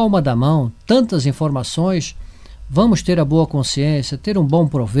na palma da mão, tantas informações. Vamos ter a boa consciência, ter um bom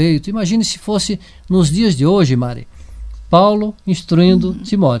proveito. Imagine se fosse nos dias de hoje, Mari, Paulo instruindo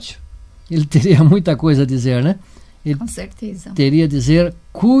Timóteo. Ele teria muita coisa a dizer, né? Ele com certeza teria a dizer,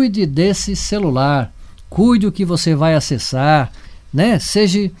 cuide desse celular, cuide o que você vai acessar, né?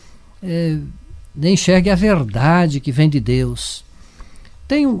 Enxergue a verdade que vem de Deus.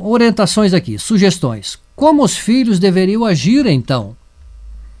 Tem orientações aqui, sugestões. Como os filhos deveriam agir então?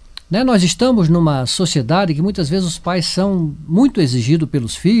 Né? Nós estamos numa sociedade que muitas vezes os pais são muito exigidos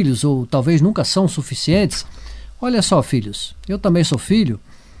pelos filhos ou talvez nunca são suficientes. Olha só, filhos, eu também sou filho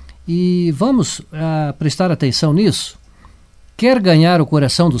e vamos prestar atenção nisso. Quer ganhar o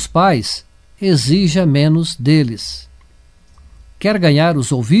coração dos pais? Exija menos deles. Quer ganhar os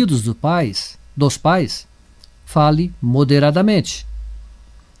ouvidos dos pais? Fale moderadamente.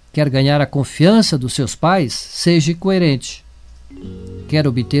 Quer ganhar a confiança dos seus pais? Seja coerente. Quer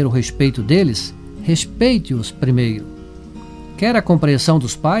obter o respeito deles? Respeite-os primeiro. Quer a compreensão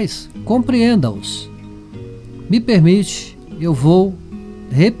dos pais? Compreenda-os. Me permite, eu vou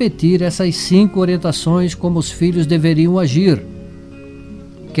repetir essas 5 orientações como os filhos deveriam agir.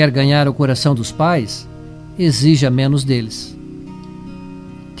 Quer ganhar o coração dos pais? Exija menos deles.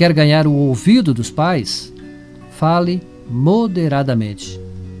 Quer ganhar o ouvido dos pais? Fale moderadamente.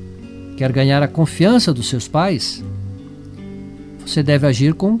 Quer ganhar a confiança dos seus pais? Você deve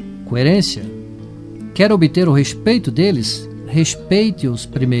agir com coerência. Quer obter o respeito deles? Respeite-os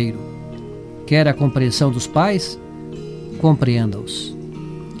primeiro. Quer a compreensão dos pais? Compreenda-os.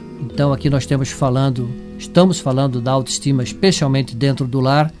 Então aqui nós estamos falando da autoestima, especialmente dentro do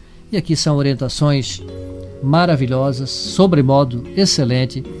lar, e aqui são orientações maravilhosas, sobremodo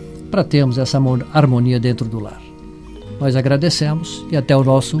excelente, para termos essa harmonia dentro do lar. Nós agradecemos e até o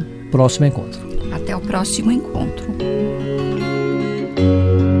nosso próximo encontro. Até o próximo encontro.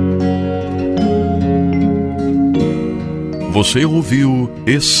 Você ouviu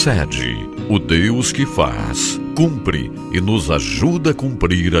Excede, o Deus que faz, cumpre e nos ajuda a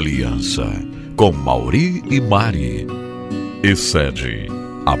cumprir a aliança, com Mauri e Mari. Excede,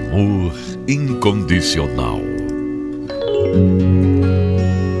 amor incondicional.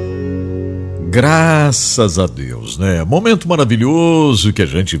 Graças a Deus, né? Momento maravilhoso que a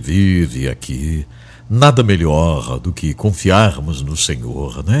gente vive aqui. Nada melhor do que confiarmos no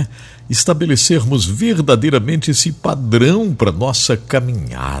Senhor, né? Estabelecermos verdadeiramente esse padrão para nossa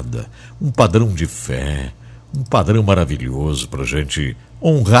caminhada. Um padrão de fé, um padrão maravilhoso para a gente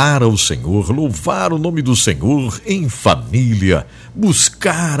honrar ao Senhor, louvar o nome do Senhor em família,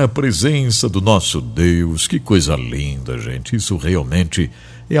 buscar a presença do nosso Deus. Que coisa linda, gente. Isso realmente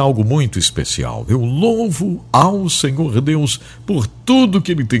é algo muito especial. Eu louvo ao Senhor Deus por tudo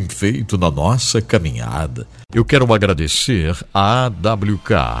que Ele tem feito na nossa caminhada. Eu quero agradecer à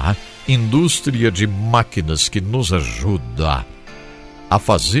AWK, indústria de máquinas, que nos ajuda a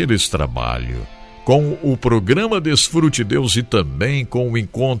fazer esse trabalho, com o programa DesfruteDeus e também com o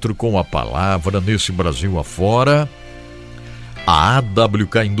encontro com a palavra nesse Brasil afora. A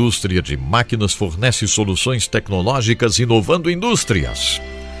AWK Indústria de Máquinas fornece soluções tecnológicas inovando indústrias.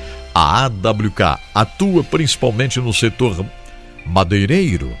 A AWK atua principalmente no setor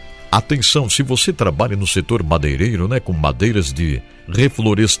madeireiro. Atenção, se você trabalha no setor madeireiro, né, com madeiras de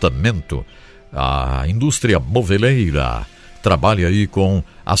reflorestamento, a indústria moveleira trabalha aí com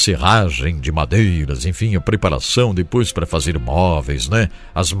a serragem de madeiras, enfim, a preparação depois para fazer móveis, né?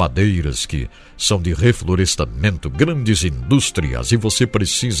 As madeiras que são de reflorestamento, grandes indústrias, e você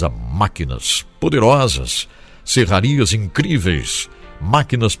precisa máquinas poderosas, serrarias incríveis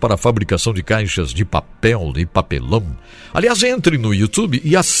máquinas para fabricação de caixas de papel e papelão. Aliás, entre no YouTube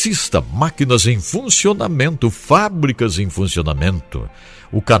e assista Máquinas em Funcionamento, Fábricas em Funcionamento.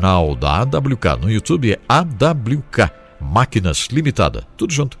 O canal da AWK no YouTube é AWK Máquinas Limitada.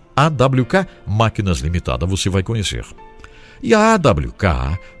 Tudo junto. AWK Máquinas Limitada, você vai conhecer. E a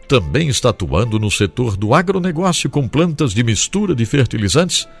AWK também está atuando no setor do agronegócio com plantas de mistura de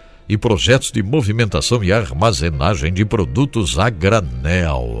fertilizantes e projetos de movimentação e armazenagem de produtos a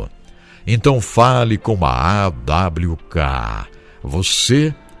granel. Então fale com a AWK.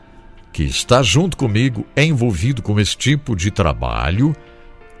 Você que está junto comigo, é envolvido com esse tipo de trabalho,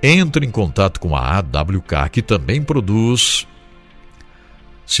 entre em contato com a AWK, que também produz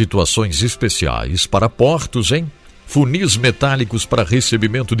situações especiais para portos, hein? Funis metálicos para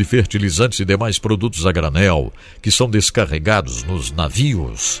recebimento de fertilizantes e demais produtos a granel, que são descarregados nos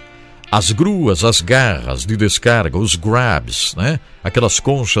navios. As gruas, as garras de descarga, os grabs, né? Aquelas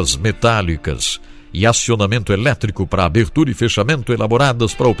conchas metálicas e acionamento elétrico para abertura e fechamento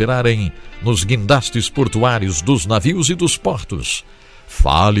elaboradas para operarem nos guindastes portuários dos navios e dos portos.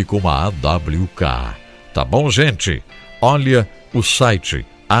 Fale com a AWK. Tá bom, gente? Olha o site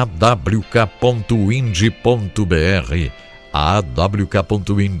awk.ind.br,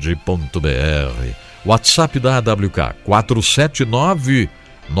 awk.ind.br. WhatsApp da AWK 479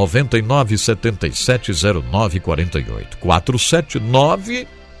 99770948, 479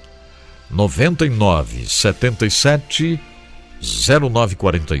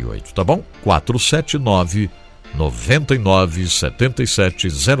 99770948, tá bom? 479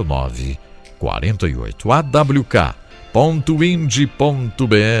 99770948, awk.ind.br.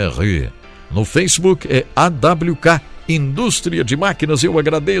 No Facebook é AWK Indústria de Máquinas. Eu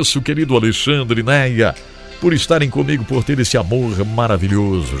agradeço, querido Alexandre, Neia, por estarem comigo, por ter esse amor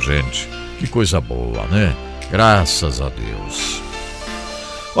maravilhoso, gente. Que coisa boa, né? Graças a Deus.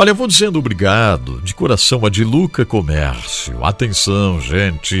 Olha, eu vou dizendo obrigado de coração a Diluca Comércio. Atenção,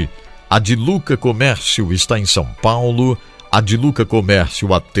 gente. A Diluca Comércio está em São Paulo. A Diluca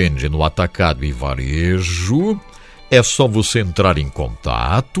Comércio atende no atacado e varejo. É só você entrar em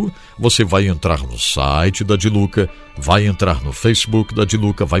contato. Você vai entrar no site da Diluca, vai entrar no Facebook da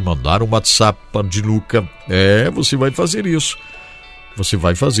Diluca, vai mandar um WhatsApp para a Diluca. Você vai fazer isso. Você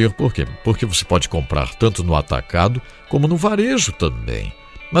vai fazer por quê? Porque você pode comprar tanto no atacado como no varejo também.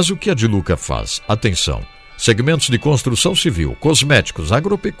 Mas o que a Diluca faz? Atenção! Segmentos de construção civil, cosméticos,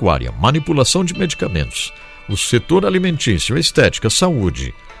 agropecuária, manipulação de medicamentos, o setor alimentício, estética,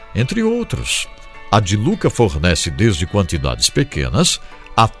 saúde, entre outros. A Diluca fornece desde quantidades pequenas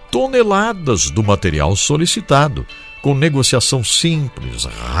a toneladas do material solicitado, com negociação simples,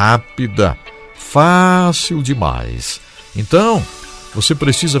 rápida, fácil demais. Então, você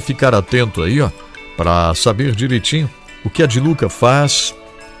precisa ficar atento aí, para saber direitinho o que a Diluca faz,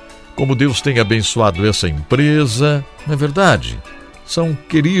 como Deus tem abençoado essa empresa, não é verdade? São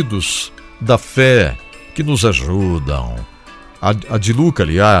queridos da fé que nos ajudam. A Diluca,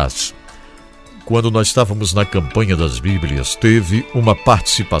 aliás, quando nós estávamos na campanha das Bíblias, teve uma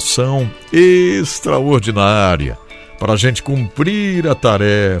participação extraordinária para a gente cumprir a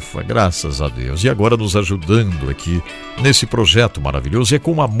tarefa, graças a Deus. E agora nos ajudando aqui nesse projeto maravilhoso. É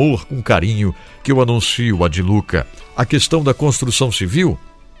com amor, com carinho que eu anuncio a Diluca a questão da construção civil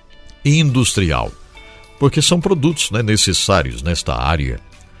e industrial, porque são produtos, né, necessários nesta área.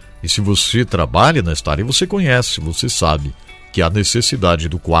 E se você trabalha nesta área, você conhece, você sabe que há necessidade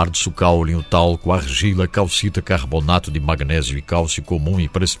do quartzo, caule, o talco, argila, calcita, carbonato de magnésio e cálcio comum e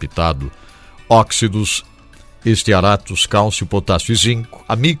precipitado, óxidos, estearatos, cálcio, potássio e zinco,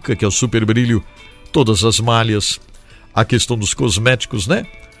 a mica, que é o super brilho, todas as malhas, a questão dos cosméticos, né?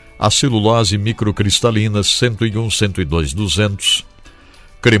 A celulose microcristalina, 101, 102, 200,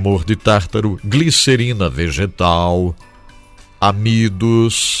 cremor de tártaro, glicerina vegetal,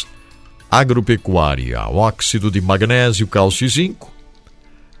 amidos, agropecuária, óxido de magnésio, cálcio e zinco,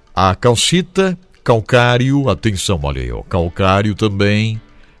 a calcita, calcário, atenção, olha aí, calcário também,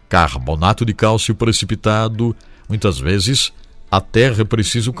 carbonato de cálcio precipitado. Muitas vezes a terra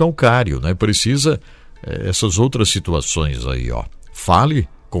precisa o calcário, né? Precisa essas outras situações aí, Fale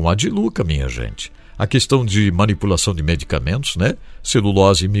com a Diluca, minha gente. A questão de manipulação de medicamentos, né?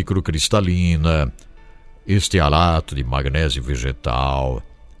 Celulose microcristalina, estearato de magnésio vegetal,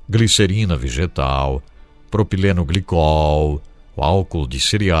 glicerina vegetal, propileno glicol, álcool de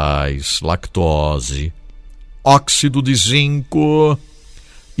cereais, lactose, óxido de zinco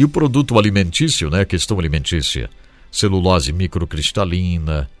e o produto alimentício, né? Questão alimentícia, celulose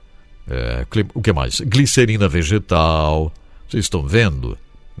microcristalina, o que mais? Glicerina vegetal. Vocês estão vendo?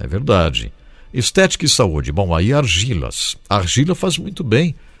 É verdade. Estética e saúde. Bom, aí argilas. Argila faz muito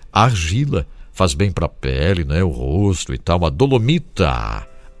bem. Argila faz bem para a pele, né? O rosto e tal. A dolomita,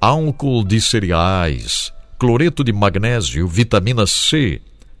 álcool de cereais, cloreto de magnésio, vitamina C,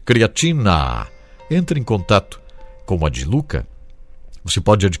 creatina. Entre em contato com a Diluca. Você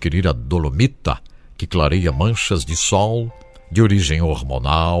pode adquirir a dolomita, que clareia manchas de sol, de origem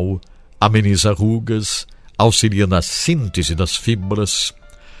hormonal, ameniza rugas, auxilia na síntese das fibras.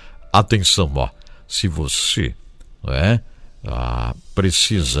 Atenção, se você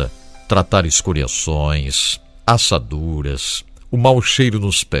precisa tratar escoriações, assaduras, o mau cheiro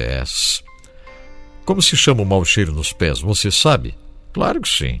nos pés. Como se chama o mau cheiro nos pés? Você sabe? Claro que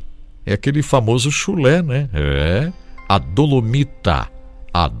sim. É aquele famoso chulé, né? A dolomita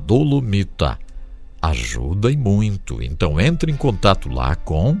ajuda e muito. Então entre em contato lá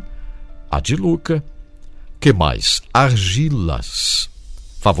com a Diluca. Que mais? Argilas.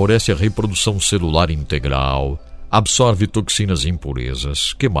 Favorece a reprodução celular integral, absorve toxinas e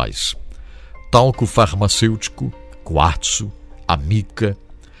impurezas. Que mais? Talco farmacêutico, quartzo, amica.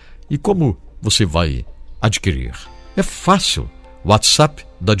 E como você vai adquirir? É fácil. O WhatsApp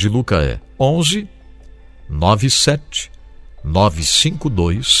da Diluca é 11 97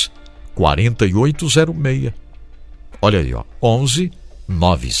 952 4806. Olha aí, 11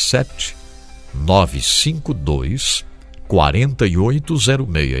 97 952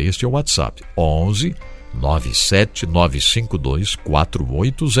 4806. Este é o WhatsApp. 11 97 952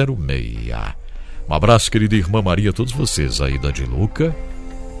 4806. Um abraço, querida irmã Maria, a todos vocês aí da Diluca.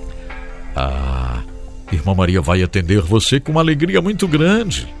 A irmã Maria vai atender você com uma alegria muito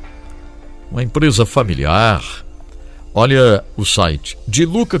grande. Uma empresa familiar. Olha o site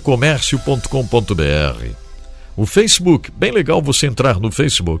dilucacomércio.com.br. O Facebook, bem legal você entrar no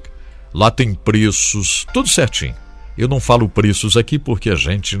Facebook. Lá tem preços, tudo certinho. Eu não falo preços aqui porque a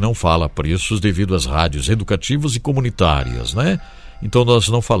gente não fala preços devido às rádios educativas e comunitárias, né? Então nós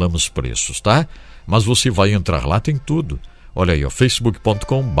não falamos preços, tá? Mas você vai entrar lá, tem tudo. Olha aí,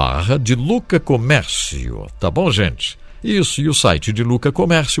 facebook.com/dilucacomércio. Tá bom, gente? Isso, e o site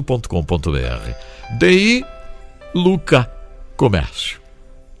dilucacomércio.com.br. DI Luca Comércio.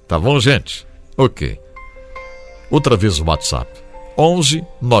 Tá bom, gente? Ok. Outra vez o WhatsApp. 11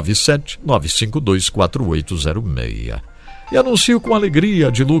 97 952 4806. E anuncio com alegria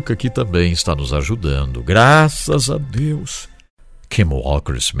a Diluca, que também está nos ajudando. Graças a Deus. Kim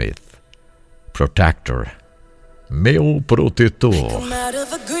Walker Smith. Protector. Meu protetor.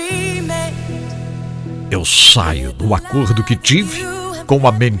 Eu saio do acordo que tive com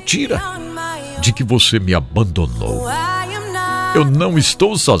a mentira de que você me abandonou. Eu não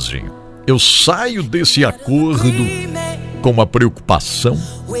estou sozinho. Eu saio desse acordo com a preocupação.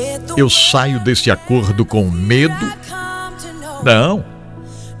 Eu saio desse acordo com medo. Não,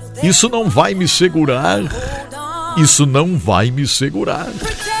 isso não vai me segurar. Isso não vai me segurar.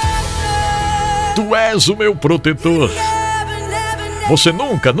 Tu és o meu protetor. Você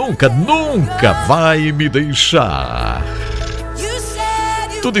nunca, nunca, nunca vai me deixar.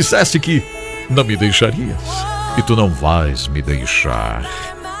 Tu disseste que não me deixarias, e tu não vais me deixar.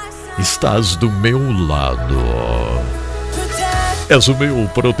 Estás do meu lado. És o meu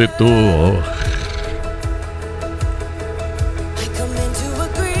protetor.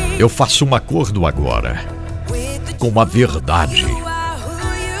 Eu faço um acordo agora com a verdade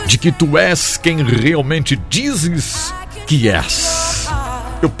de que tu és quem realmente dizes que és.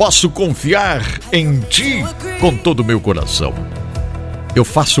 Eu posso confiar em ti com todo o meu coração. Eu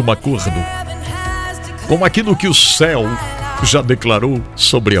faço um acordo com aquilo que o céu já declarou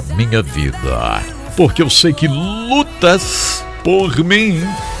sobre a minha vida, porque eu sei que lutas por mim.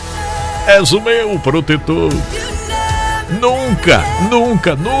 És o meu protetor. Nunca,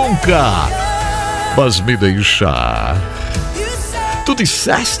 nunca, nunca vais me deixar. Tu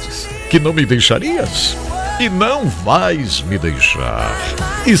disseste que não me deixarias e não vais me deixar.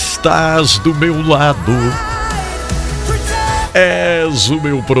 Estás do meu lado. És o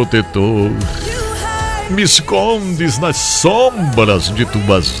meu protetor. Me escondes nas sombras de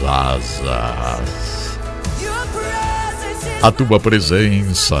tuas asas. A tua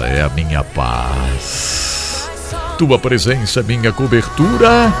presença é a minha paz. Tua presença é minha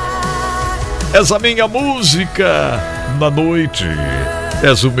cobertura. És a minha música na noite.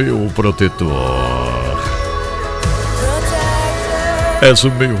 És o meu protetor. És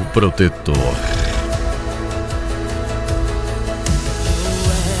o meu protetor.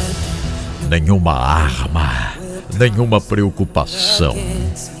 Nenhuma arma, nenhuma preocupação,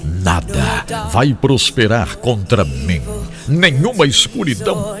 nada vai prosperar contra mim. Nenhuma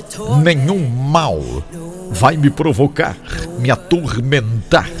escuridão, nenhum mal vai me provocar, me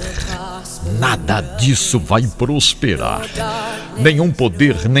atormentar. nada disso vai prosperar. Nenhum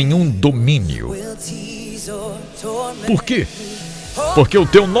poder, nenhum domínio. Por quê? Porque o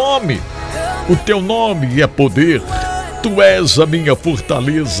teu nome é poder. Tu és a minha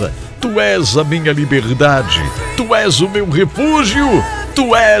fortaleza, tu és a minha liberdade, tu és o meu refúgio,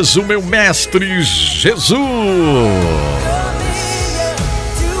 tu és o meu mestre Jesus.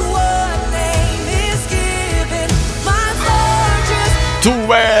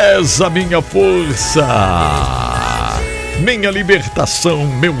 Tu és a minha força, minha libertação,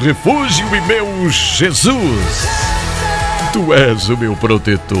 meu refúgio e meu Jesus. Tu és o meu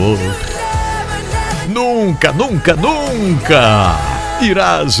protetor. Nunca, nunca, nunca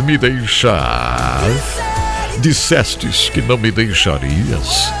irás me deixar. Dissestes que não me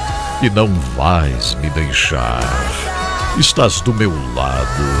deixarias e não vais me deixar. Estás do meu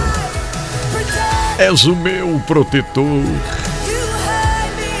lado. És o meu protetor.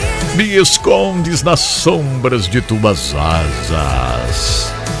 Me escondes nas sombras de tuas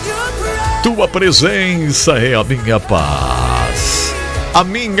asas. Tua presença é a minha paz, a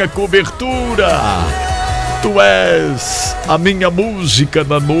minha cobertura. Tu és a minha música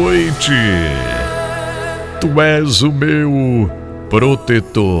na noite. Tu és o meu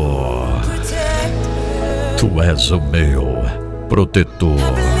protetor. Tu és o meu protetor.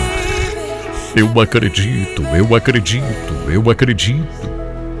 Eu acredito, eu acredito, eu acredito.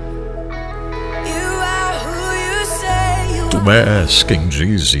 Tu és quem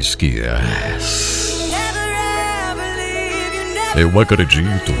dizes que és. Eu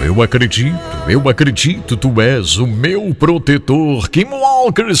acredito, eu acredito, eu acredito. Tu és o meu protetor. Kim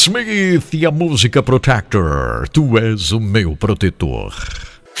Walker Smith e a música Protector. Tu és o meu protetor.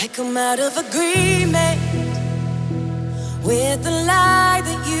 I come out of agreement with the lie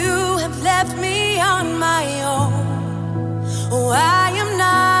that you have left me on my own. Oh, I am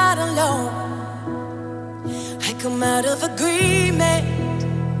not alone. I come out of agreement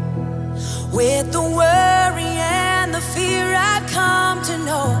with the worry and the fear I've come to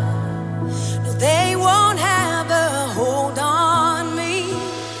know. No, they won't have a hold on me.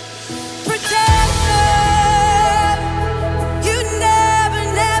 Protector, you never,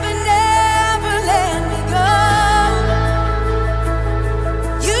 never, never let me go.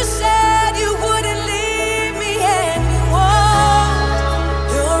 You said you wouldn't leave me and you won't.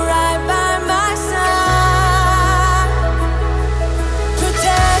 You're right by my side.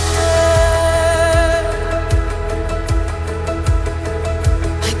 Protector,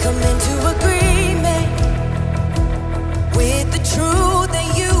 I come into agreement with the truth that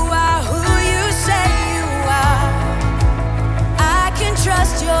you are who you say you are. I can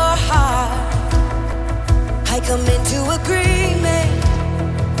trust your heart. I come into agreement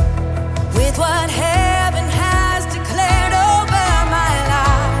with what heaven has declared over my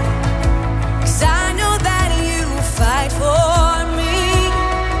life. 'Cause I know that you fight for me.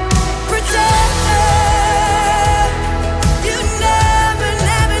 Protector, you never,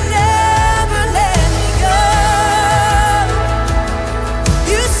 never, never let me go.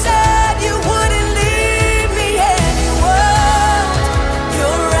 You said you wouldn't leave me and you won't.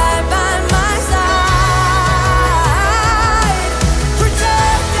 You're right by my side.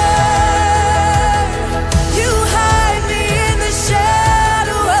 Protector, you hide me in the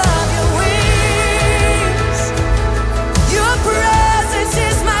shadow of your wings. Your presence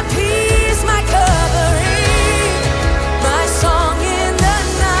is my peace, my covering, my song in the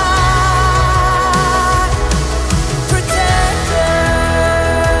night. Protector,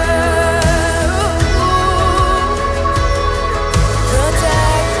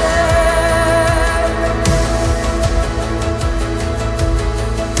 protector.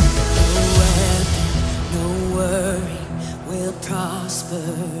 No worry will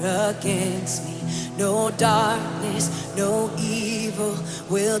prosper against me. No darkness, no evil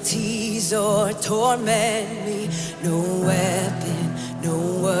will tease or torment me. No weapon, no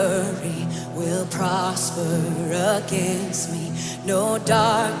worry will prosper against me. No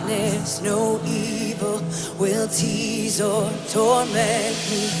darkness, no evil will tease or torment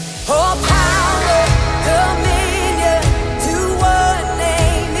me. All power, dominion, to one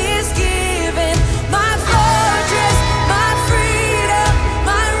name is given. My fortress, my freedom,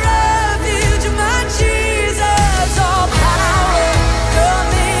 my refuge, my Jesus. All power,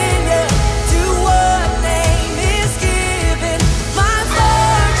 dominion, to one name is given. My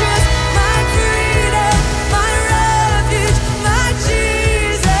fortress, my freedom, my refuge, my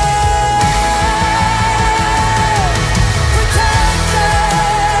Jesus. Protector,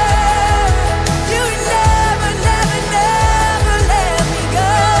 you never,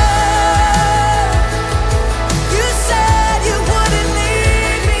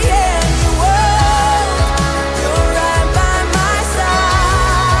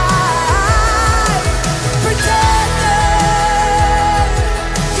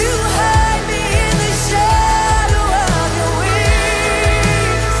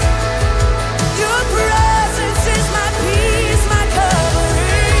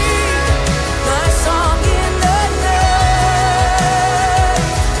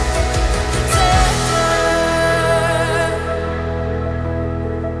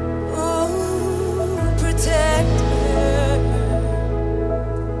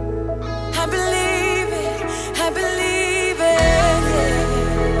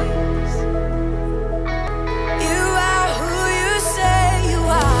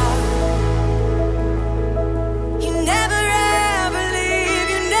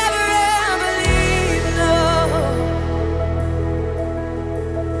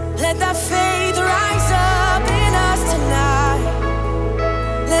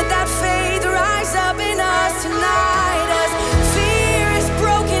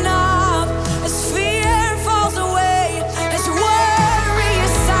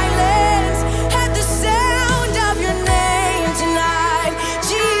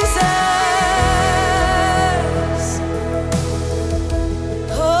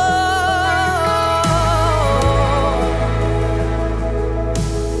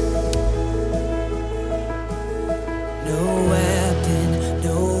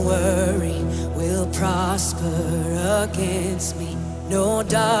 prosper against me. No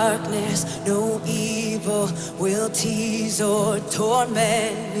darkness, no evil will tease or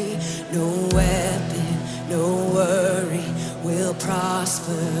torment me. No weapon, no worry will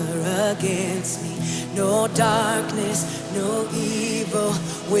prosper against me. No darkness, no evil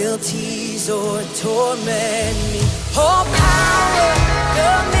will tease or torment me. All power,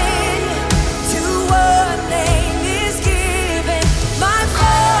 dominion, to one name is given. My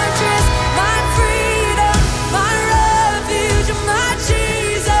fortress, my freedom, my refuge, my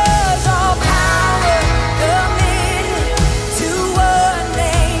Jesus. All power, dominion, to one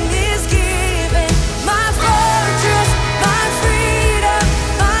name is given. My fortress, my freedom,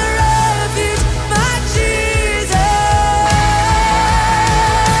 my refuge, my Jesus.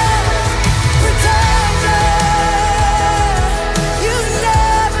 Protector, you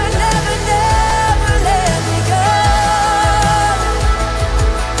never, never, never let me go.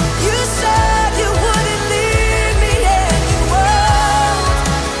 You said you wouldn't leave me and you won't.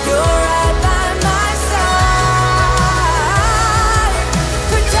 You're right by my side.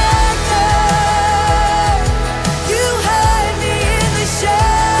 Protector, you hide me in the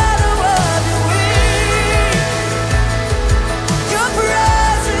shadow of your wings. Your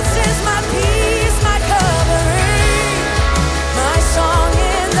presence is my peace, my covering, my song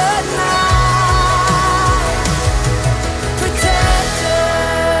in the night. Protector,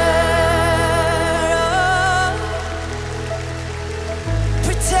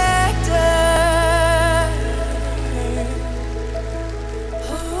 protector,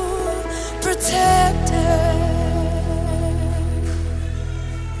 protector.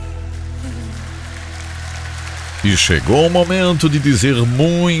 E chegou o momento de dizer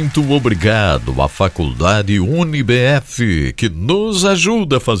muito obrigado à Faculdade UniBF, que nos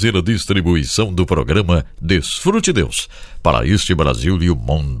ajuda a fazer a distribuição do programa DesfruteDeus para este Brasil e o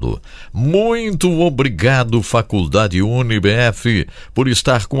mundo. Muito obrigado, Faculdade UniBF, por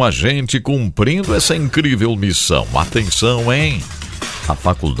estar com a gente cumprindo essa incrível missão. Atenção, hein? A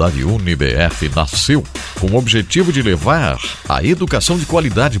Faculdade UniBF nasceu com o objetivo de levar a educação de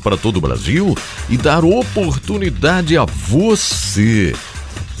qualidade para todo o Brasil e dar oportunidade a você.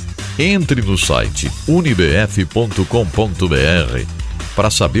 Entre no site unibf.com.br para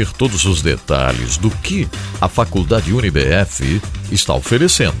saber todos os detalhes do que a Faculdade UniBF está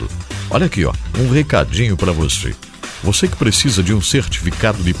oferecendo. Olha aqui, ó, um recadinho para você. Você que precisa de um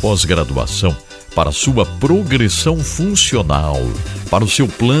certificado de pós-graduação para sua progressão funcional, para o seu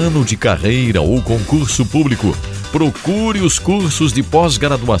plano de carreira ou concurso público, procure os cursos de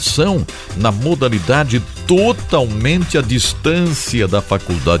pós-graduação na modalidade totalmente à distância da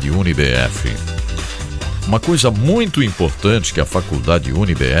Faculdade UniBF. Uma coisa muito importante que a Faculdade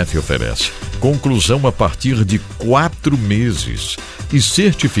UniBF oferece: conclusão a partir de 4 meses e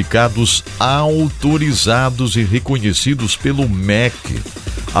certificados autorizados e reconhecidos pelo MEC.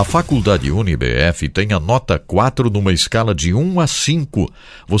 A Faculdade UniBF tem a nota 4 numa escala de 1 a 5.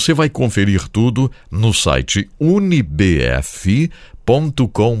 Você vai conferir tudo no site unibf.com.br.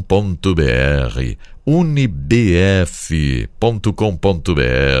 unibf.com.br.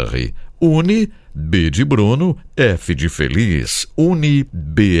 Uni, B de Bruno, F de Feliz.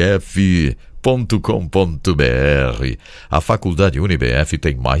 unibf.com.br. A Faculdade UniBF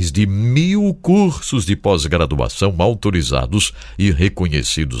tem mais de 1000 cursos de pós-graduação autorizados e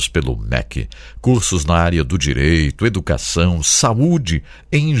reconhecidos pelo MEC. Cursos na área do direito, educação, saúde,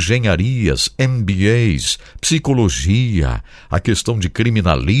 engenharias, MBAs, psicologia, a questão de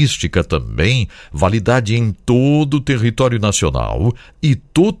criminalística também, validade em todo o território nacional e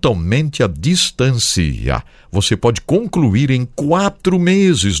totalmente à distância. Você pode concluir em 4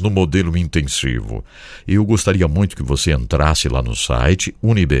 meses no modelo intensivo. Eu gostaria muito que você entrasse lá no site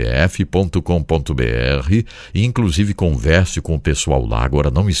unibf.com.br e inclusive converse com o pessoal lá.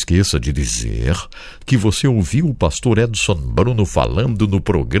 Agora não esqueça de dizer que você ouviu o pastor Edson Bruno falando no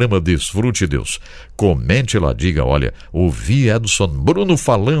programa DesfruteDeus. Comente lá, diga: olha, ouvi Edson Bruno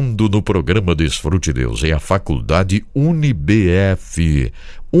falando no programa DesfruteDeus. É a Faculdade UniBF.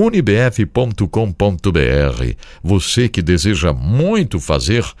 unibf.com.br. Você que deseja muito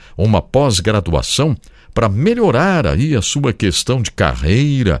fazer uma pós-graduação para melhorar aí a sua questão de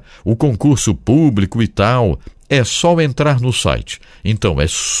carreira, o concurso público e tal, é só entrar no site. Então é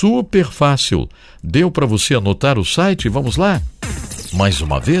super fácil. Deu para você anotar o site? Vamos lá? Mais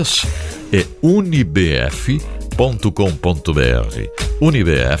uma vez, é unibf.com.br.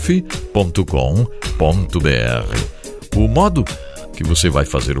 unibf.com.br. O modo que você vai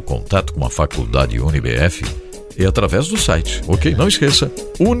fazer o contato com a Faculdade UniBF é através do site, ok? Não esqueça,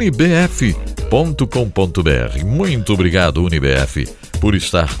 unibf.com.br. Muito obrigado, UniBF, por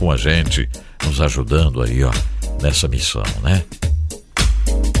estar com a gente nos ajudando aí, ó, nessa missão, né?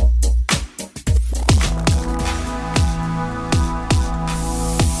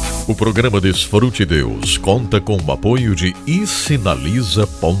 O programa DesfruteDeus conta com o apoio de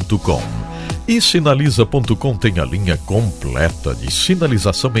isinaliza.com. isinaliza.com tem a linha completa de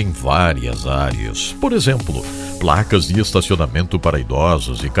sinalização em várias áreas. Por exemplo, placas de estacionamento para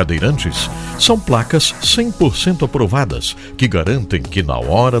idosos e cadeirantes são placas 100% aprovadas, que garantem que na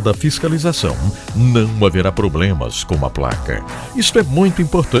hora da fiscalização não haverá problemas com a placa. Isto é muito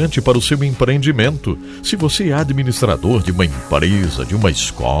importante para o seu empreendimento. Se você é administrador de uma empresa, de uma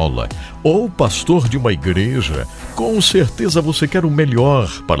escola ou pastor de uma igreja, com certeza você quer o melhor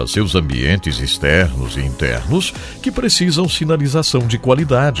para seus ambientes externos e internos que precisam sinalização de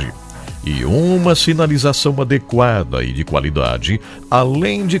qualidade. E uma sinalização adequada e de qualidade,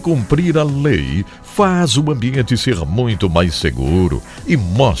 além de cumprir a lei, faz o ambiente ser muito mais seguro e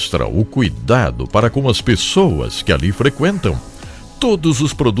mostra o cuidado para com as pessoas que ali frequentam. Todos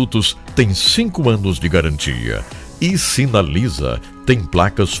os produtos têm 5 anos de garantia. E Sinaliza tem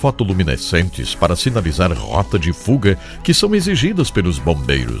placas fotoluminescentes para sinalizar rota de fuga que são exigidas pelos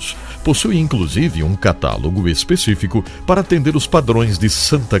bombeiros. Possui inclusive um catálogo específico para atender os padrões de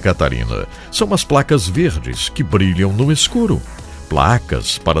Santa Catarina. São as placas verdes que brilham no escuro.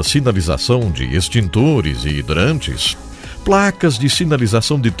 Placas para sinalização de extintores e hidrantes. Placas de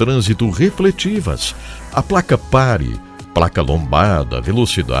sinalização de trânsito refletivas. A placa pare, placa lombada,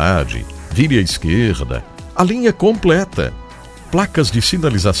 velocidade, vire à esquerda. A linha completa. Placas de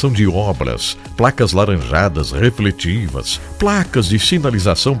sinalização de obras, placas laranjadas refletivas, placas de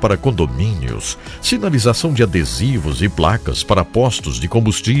sinalização para condomínios, sinalização de adesivos e placas para postos de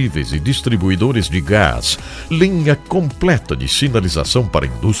combustíveis e distribuidores de gás, linha completa de sinalização para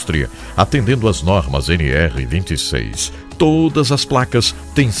indústria, atendendo às normas NR26. Todas as placas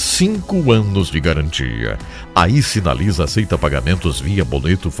têm 5 anos de garantia. A iSinaliza aceita pagamentos via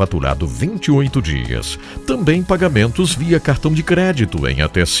boleto faturado 28 dias. Também pagamentos via cartão de crédito em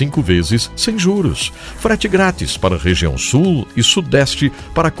até 5 vezes sem juros. Frete grátis para a região sul e sudeste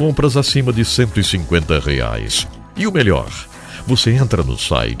para compras acima de R$150. E o melhor, você entra no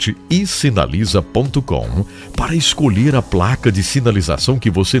site isinaliza.com para escolher a placa de sinalização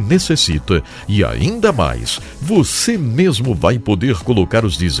que você necessita e ainda mais, você mesmo vai poder colocar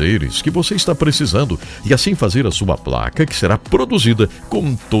os dizeres que você está precisando e assim fazer a sua placa que será produzida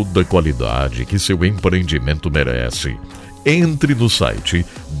com toda a qualidade que seu empreendimento merece. Entre no site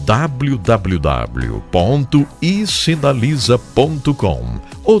www.isinaliza.com.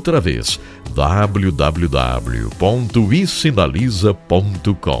 Outra vez,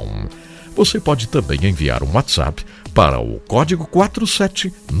 www.isinaliza.com. Você pode também enviar um WhatsApp para o código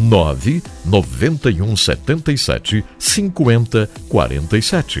 479 9177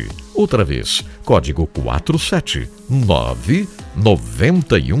 5047. Outra vez, código 479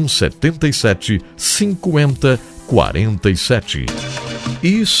 9177 5047.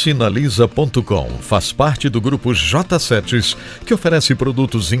 iSinaliza.com faz parte do grupo J7, que oferece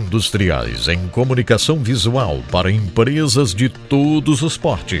produtos industriais em comunicação visual para empresas de todos os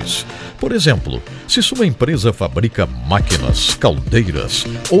portes. Por exemplo, se sua empresa fabrica máquinas, caldeiras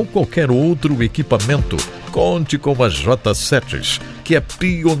ou qualquer outro equipamento, conte com a J7, que é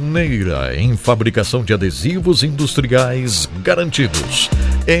pioneira em fabricação de adesivos industriais garantidos.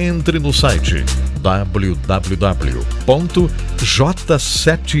 Entre no site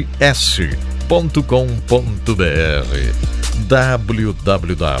www.j7s.com.br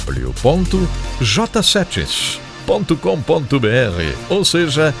www.j7s.com.br, ou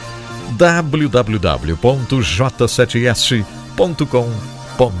seja,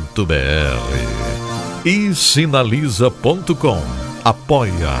 www.j7s.com.br. iSinaliza.com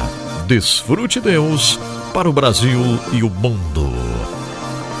apoia DesfruteDeus para o Brasil e o mundo.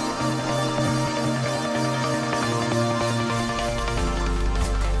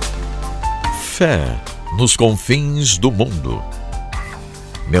 Fé nos confins do mundo.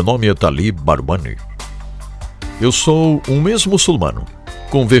 Meu nome é Talib Barbani. Eu sou um ex-muçulmano,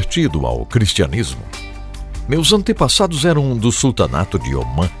 convertido ao cristianismo. Meus antepassados eram do sultanato de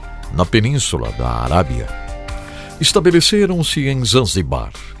Omã, na península da Arábia. Estabeleceram-se em Zanzibar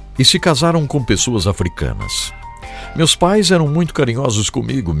e se casaram com pessoas africanas. Meus pais eram muito carinhosos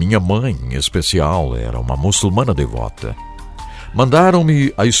comigo, minha mãe, em especial, era uma muçulmana devota.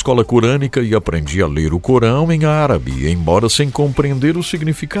 Mandaram-me à escola corânica e aprendi a ler o Corão em árabe, embora sem compreender o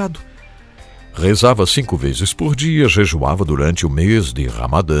significado. Rezava 5 vezes por dia, jejuava durante o mês de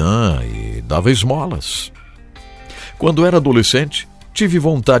Ramadã e dava esmolas. Quando era adolescente, tive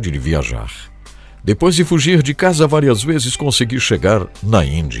vontade de viajar. Depois de fugir de casa várias vezes, consegui chegar na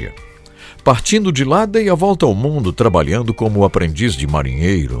Índia. Partindo de lá, dei a volta ao mundo trabalhando como aprendiz de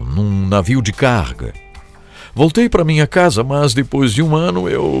marinheiro num navio de carga. Voltei para minha casa, mas depois de um ano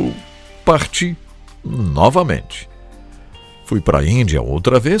eu parti novamente. Fui para a Índia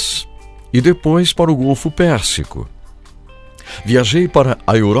outra vez e depois para o Golfo Pérsico. Viajei para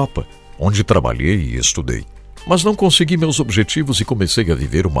a Europa, onde trabalhei e estudei, mas não consegui meus objetivos e comecei a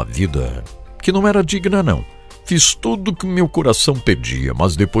viver uma vida que não era digna, não. Fiz tudo o que meu coração pedia,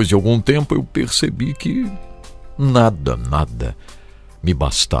 mas depois de algum tempo eu percebi que nada me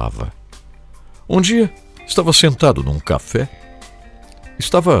bastava. Um dia, estava sentado num café.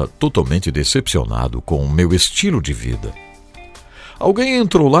 Estava totalmente decepcionado com o meu estilo de vida. Alguém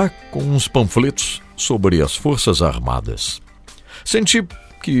entrou lá com uns panfletos sobre as Forças Armadas. Senti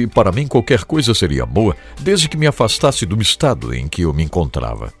que para mim qualquer coisa seria boa, desde que me afastasse do estado em que eu me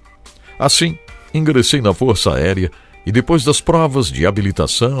encontrava. Assim, ingressei na Força Aérea e depois das provas de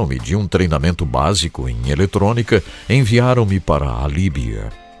habilitação e de um treinamento básico em eletrônica, enviaram-me para a Líbia.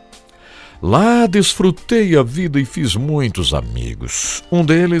 Lá desfrutei a vida e fiz muitos amigos. Um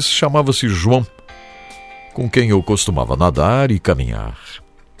deles chamava-se João, com quem eu costumava nadar e caminhar.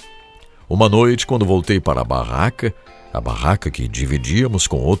 Uma noite, quando voltei para a barraca que dividíamos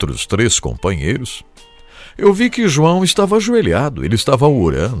com outros 3 companheiros, eu vi que João estava ajoelhado, ele estava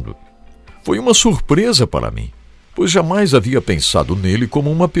orando. Foi uma surpresa para mim, pois jamais havia pensado nele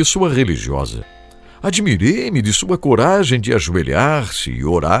como uma pessoa religiosa. Admirei-me de sua coragem de ajoelhar-se e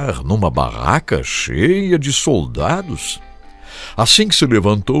orar numa barraca cheia de soldados. Assim que se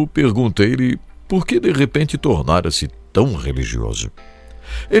levantou, perguntei-lhe por que de repente tornara-se tão religioso.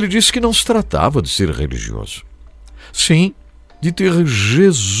 Ele disse que não se tratava de ser religioso. Sim, de ter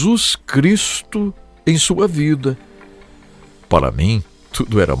Jesus Cristo em sua vida. Para mim,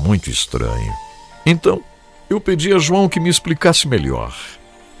 tudo era muito estranho. Então, eu pedi a João que me explicasse melhor.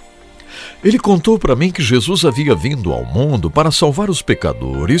 Ele contou para mim que Jesus havia vindo ao mundo para salvar os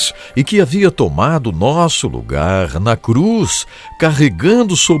pecadores e que havia tomado nosso lugar na cruz,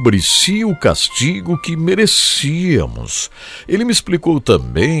 carregando sobre si o castigo que merecíamos. Ele me explicou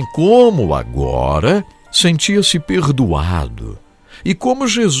também como agora sentia-se perdoado e como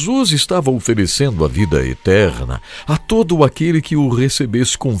Jesus estava oferecendo a vida eterna a todo aquele que o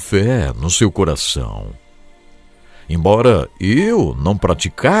recebesse com fé no seu coração. Embora eu não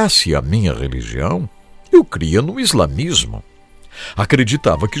praticasse a minha religião, eu cria no islamismo.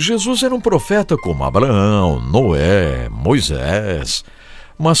 Acreditava que Jesus era um profeta como Abraão, Noé, Moisés.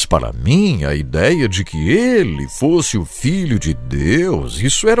 Mas para mim, a ideia de que ele fosse o Filho de Deus,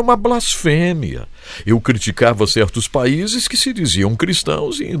 isso era uma blasfêmia. Eu criticava certos países que se diziam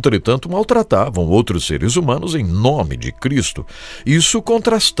cristãos e, entretanto, maltratavam outros seres humanos em nome de Cristo. Isso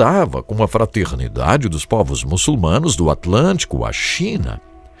contrastava com a fraternidade dos povos muçulmanos do Atlântico à China.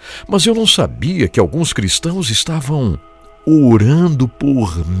 Mas eu não sabia que alguns cristãos estavam orando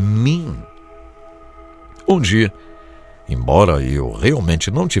por mim. Um dia, embora eu realmente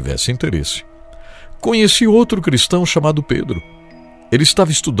não tivesse interesse, conheci outro cristão chamado Pedro. Ele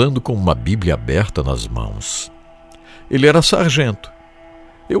estava estudando com uma Bíblia aberta nas mãos. Ele era sargento.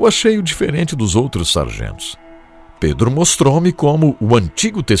 Eu achei-o diferente dos outros sargentos. Pedro mostrou-me como o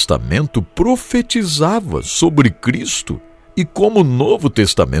Antigo Testamento profetizava sobre Cristo e como o Novo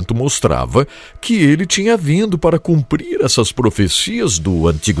Testamento mostrava que ele tinha vindo para cumprir essas profecias do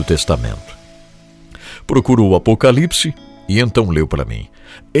Antigo Testamento. Procurou o Apocalipse e então leu para mim: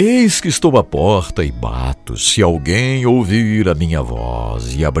 Eis que estou à porta e bato. Se alguém ouvir a minha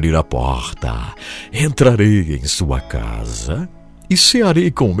voz e abrir a porta, entrarei em sua casa e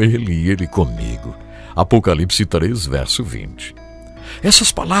cearei com ele e ele comigo. Apocalipse 3, verso 20.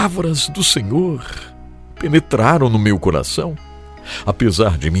 Essas palavras do Senhor penetraram no meu coração.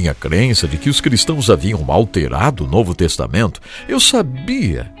 Apesar de minha crença de que os cristãos haviam alterado o Novo Testamento, eu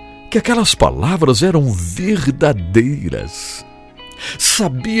sabia que aquelas palavras eram verdadeiras.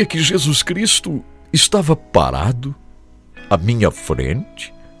 Sabia que Jesus Cristo estava parado à minha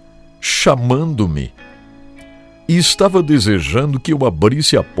frente, chamando-me, e estava desejando que eu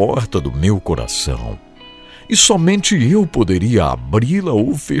abrisse a porta do meu coração. E somente eu poderia abri-la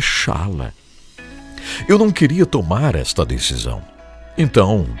ou fechá-la. Eu não queria tomar esta decisão.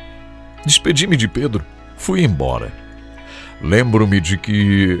 Então, despedi-me de Pedro, fui embora. Lembro-me de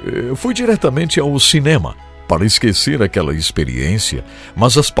que fui diretamente ao cinema para esquecer aquela experiência,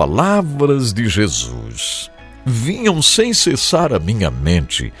 mas as palavras de Jesus vinham sem cessar à minha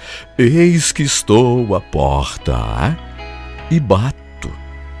mente. Eis que estou à porta e bato.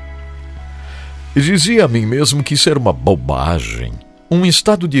 E dizia a mim mesmo que isso era uma bobagem, um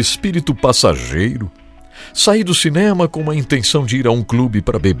estado de espírito passageiro. Saí do cinema com a intenção de ir a um clube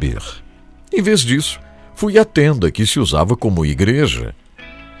para beber. Em vez disso, fui à tenda que se usava como igreja.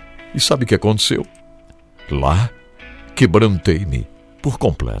 E sabe o que aconteceu? Lá, quebrantei-me por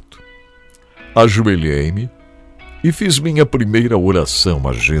completo. Ajoelhei-me e fiz minha primeira oração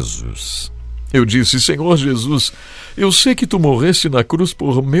a Jesus. Eu disse: Senhor Jesus, eu sei que tu morreste na cruz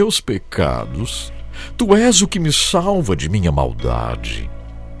por meus pecados. Tu és o que me salva de minha maldade.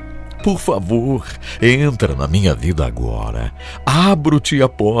 Por favor, entra na minha vida agora. Abro-te a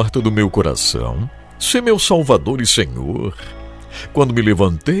porta do meu coração. Sê meu Salvador e Senhor. Quando me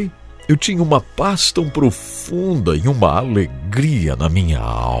levantei, eu tinha uma paz tão profunda e uma alegria na minha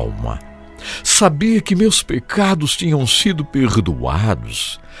alma. Sabia que meus pecados tinham sido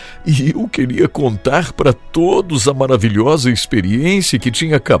perdoados e eu queria contar para todos a maravilhosa experiência que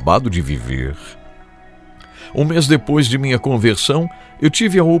tinha acabado de viver. Um mês depois de minha conversão, eu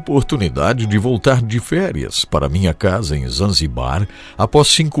tive a oportunidade de voltar de férias para minha casa em Zanzibar após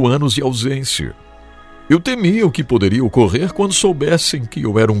 5 anos de ausência. Eu temia o que poderia ocorrer quando soubessem que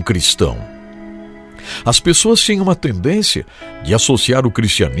eu era um cristão. As pessoas tinham uma tendência de associar o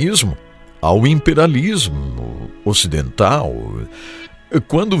cristianismo ao imperialismo ocidental.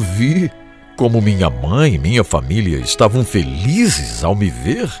 Quando vi como minha mãe e minha família estavam felizes ao me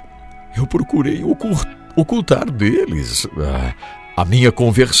ver, eu procurei ocultar deles a minha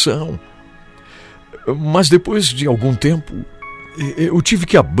conversão. Mas depois de algum tempo, eu tive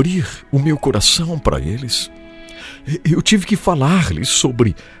que abrir o meu coração para eles. Eu tive que falar-lhes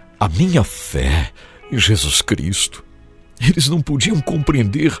sobre a minha fé em Jesus Cristo. Eles não podiam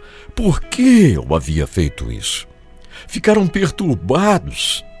compreender por que eu havia feito isso. Ficaram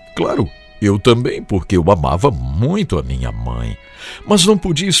perturbados. Claro, eu também, porque eu amava muito a minha mãe. Mas não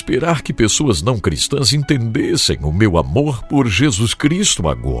podia esperar que pessoas não cristãs entendessem o meu amor por Jesus Cristo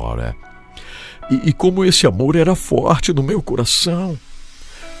agora. E como esse amor era forte no meu coração.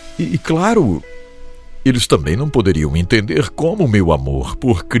 E claro, eles também não poderiam entender como o meu amor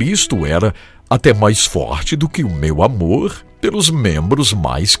por Cristo era até mais forte do que o meu amor pelos membros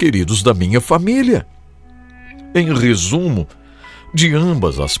mais queridos da minha família. Em resumo, de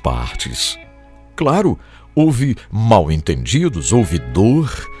ambas as partes. Claro, houve mal-entendidos, houve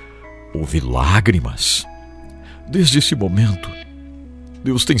dor, houve lágrimas. Desde esse momento,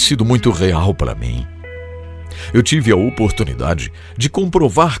 Deus tem sido muito real para mim. Eu tive a oportunidade de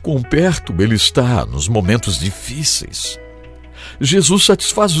comprovar quão perto Ele está nos momentos difíceis. Jesus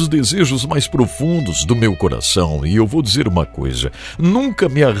satisfaz os desejos mais profundos do meu coração e eu vou dizer uma coisa, nunca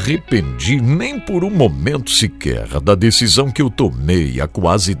me arrependi nem por um momento sequer da decisão que eu tomei há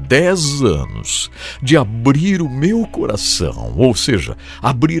quase 10 anos de abrir o meu coração, ou seja,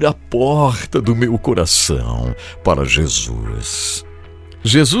 abrir a porta do meu coração para Jesus.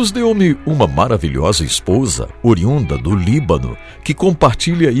 Jesus deu-me uma maravilhosa esposa, oriunda do Líbano, que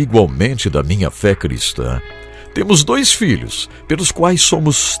compartilha igualmente da minha fé cristã. Temos 2 filhos, pelos quais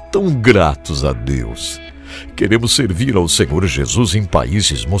somos tão gratos a Deus. Queremos servir ao Senhor Jesus em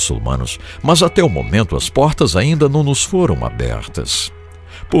países muçulmanos, mas até o momento as portas ainda não nos foram abertas.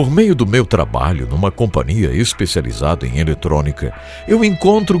 Por meio do meu trabalho numa companhia especializada em eletrônica, eu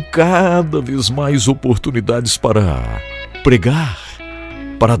encontro cada vez mais oportunidades para pregar,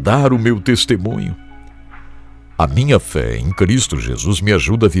 para dar o meu testemunho. A minha fé em Cristo Jesus me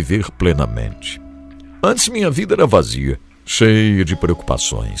ajuda a viver plenamente. Antes minha vida era vazia, cheia de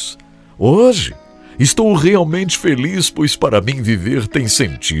preocupações. Hoje estou realmente feliz, pois para mim viver tem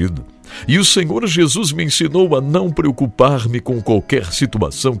sentido. E o Senhor Jesus me ensinou a não preocupar-me com qualquer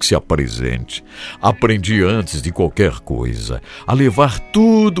situação que se apresente. Aprendi antes de qualquer coisa a levar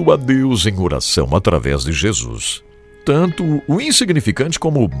tudo a Deus em oração através de Jesus. Tanto o insignificante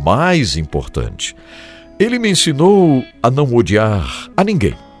como o mais importante. Ele me ensinou a não odiar a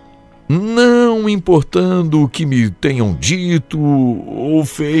ninguém. Não importando o que me tenham dito ou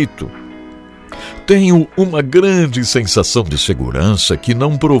feito. Tenho uma grande sensação de segurança que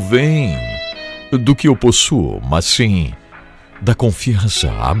não provém do que eu possuo, mas sim da confiança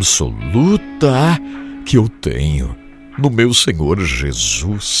absoluta que eu tenho no meu Senhor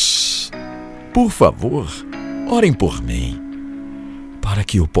Jesus. Por favor, orem por mim, para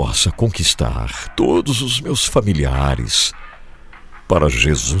que eu possa conquistar todos os meus familiares para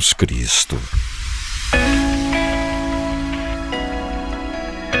Jesus Cristo.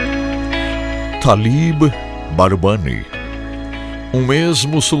 Talib Barbani, um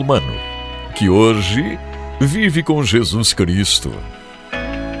ex-muçulmano que hoje vive com Jesus Cristo.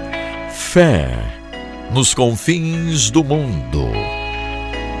 Fé nos confins do mundo.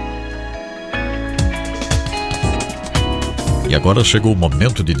 E agora chegou o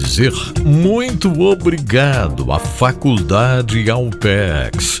momento de dizer muito obrigado à Faculdade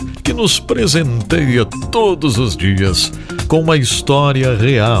Alpex, que nos presenteia todos os dias com uma história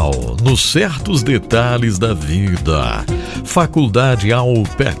real nos certos detalhes da vida. Faculdade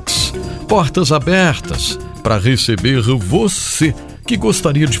Alpex, portas abertas para receber você que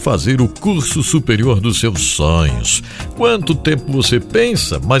gostaria de fazer o curso superior dos seus sonhos. Quanto tempo você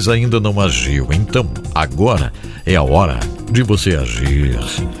pensa, mas ainda não agiu? Então, agora é a hora de você agir.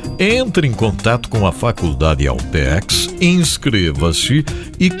 Entre em contato com a Faculdade Alpex, inscreva-se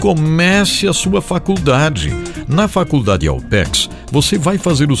e comece a sua faculdade. Na Faculdade Alpex, você vai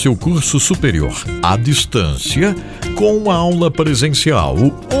fazer o seu curso superior à distância com aula presencial,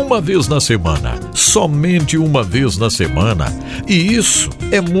 uma vez na semana, somente uma vez na semana. E isso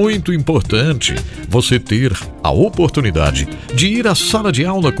é muito importante, você ter a oportunidade de ir à sala de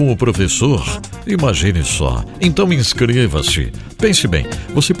aula com o professor. Imagine só. Então inscreva-se. Pense bem,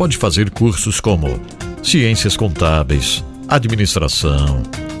 você pode fazer cursos como ciências contábeis, administração,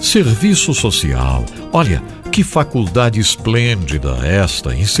 serviço social. Olha, que faculdade esplêndida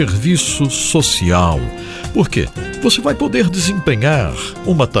esta em serviço social. Por quê? Você vai poder desempenhar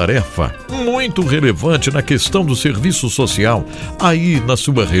uma tarefa muito relevante na questão do serviço social aí na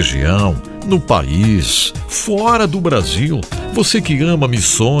sua região, no país, fora do Brasil. Você que ama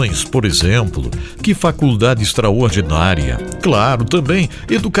missões, por exemplo, que faculdade extraordinária. Claro, também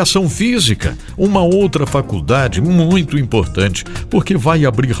educação física, uma outra faculdade muito importante, porque vai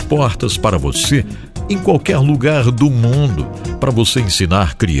abrir portas para você em qualquer lugar do mundo, para você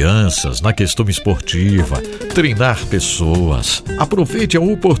ensinar crianças na questão esportiva, treinar pessoas. Aproveite a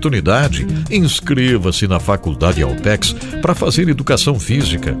oportunidade, inscreva-se na Faculdade Alpex para fazer educação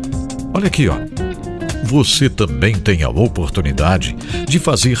física. Olha aqui, ó. Você também tem a oportunidade de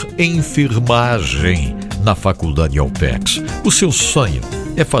fazer enfermagem na Faculdade Alpex. O seu sonho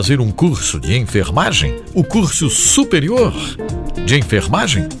é fazer um curso de enfermagem? O curso superior de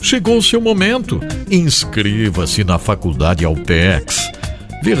enfermagem? Chegou o seu momento. Inscreva-se na Faculdade Alpex.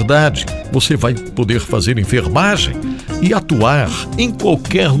 Verdade, você vai poder fazer enfermagem e atuar em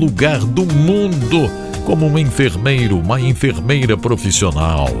qualquer lugar do mundo como um enfermeiro, uma enfermeira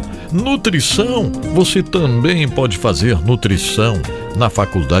profissional. Nutrição, você também pode fazer nutrição na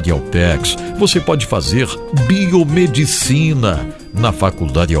Faculdade Alpex. Você pode fazer biomedicina na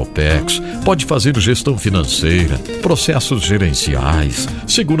Faculdade Alpex. Pode fazer gestão financeira, processos gerenciais,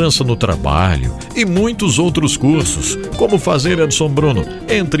 segurança no trabalho e muitos outros cursos. Como fazer, Edson Bruno?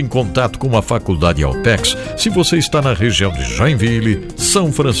 Entre em contato com a Faculdade Alpex se você está na região de Joinville,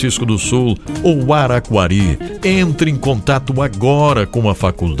 São Francisco do Sul ou Araquari. Entre em contato agora com a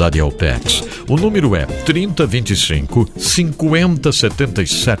Faculdade Alpex. O número é 3025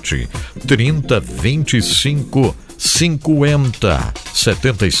 5077. 3025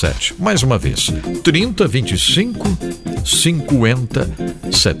 5077. Mais uma vez, 3025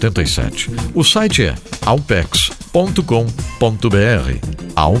 5077. O site é alpex.com.br.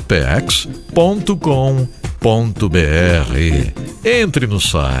 alpex.com.br. Entre no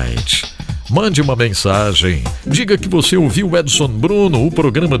site. Mande uma mensagem, diga que você ouviu o Edson Bruno, o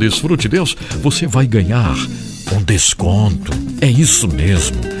programa DesfruteDeus, você vai ganhar um desconto. É isso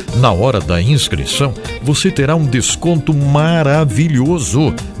mesmo. Na hora da inscrição, você terá um desconto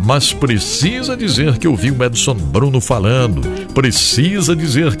maravilhoso. Mas precisa dizer que ouviu o Edson Bruno falando. Precisa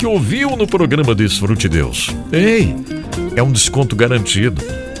dizer que ouviu no programa DesfruteDeus. Ei, é um desconto garantido.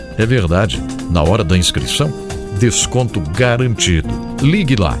 É verdade. Na hora da inscrição, desconto garantido.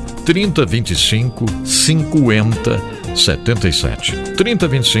 Ligue lá, 3025 5077.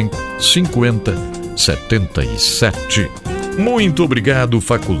 3025 5077. Muito obrigado,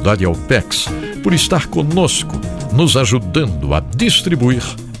 Faculdade Alpex, por estar conosco, nos ajudando a distribuir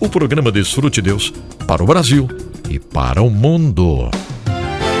o programa DesfruteDeus para o Brasil e para o mundo.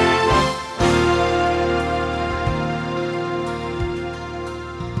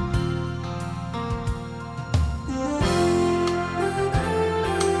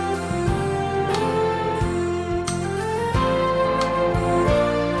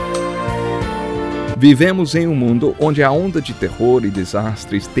 Vivemos em um mundo onde a onda de terror e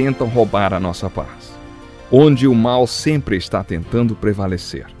desastres tentam roubar a nossa paz, onde o mal sempre está tentando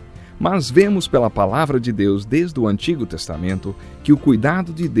prevalecer. Mas vemos pela palavra de Deus desde o Antigo Testamento que o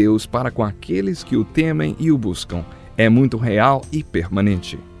cuidado de Deus para com aqueles que o temem e o buscam é muito real e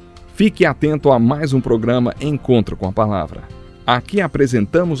permanente. Fique atento a mais um programa Encontro com a Palavra. Aqui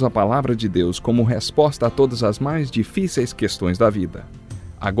apresentamos a palavra de Deus como resposta a todas as mais difíceis questões da vida.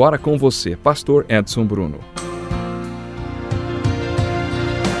 Agora com você, Pastor Edson Bruno.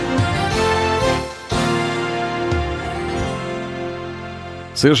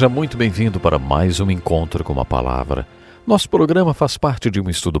 Seja muito bem-vindo para mais um encontro com a palavra. Nosso programa faz parte de um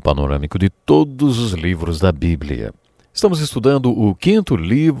estudo panorâmico de todos os livros da Bíblia. Estamos estudando o 5º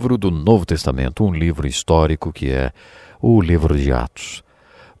livro do Novo Testamento, um livro histórico que é o livro de Atos.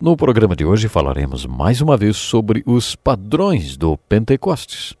 No programa de hoje falaremos mais uma vez sobre os padrões do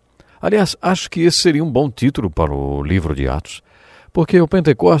Pentecostes. Aliás, acho que esse seria um bom título para o livro de Atos, porque o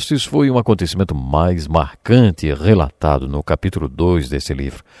Pentecostes foi um acontecimento mais marcante e relatado no capítulo 2 desse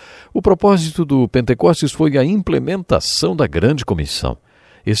livro. O propósito do Pentecostes foi a implementação da grande comissão.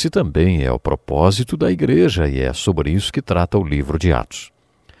 Esse também é o propósito da igreja e é sobre isso que trata o livro de Atos.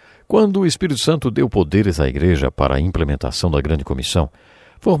 Quando o Espírito Santo deu poderes à igreja para a implementação da grande comissão,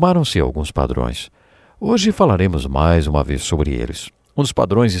 formaram-se alguns padrões. Hoje falaremos mais uma vez sobre eles. Um dos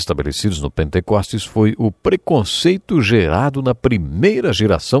padrões estabelecidos no Pentecostes foi o preconceito gerado na primeira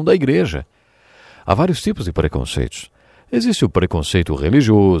geração da igreja. Há vários tipos de preconceitos. Existe o preconceito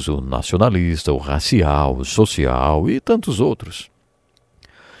religioso, o nacionalista, o racial, o social e tantos outros.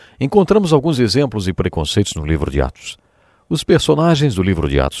 Encontramos alguns exemplos de preconceitos no livro de Atos. Os personagens do livro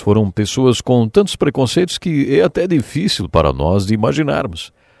de Atos foram pessoas com tantos preconceitos que é até difícil para nós de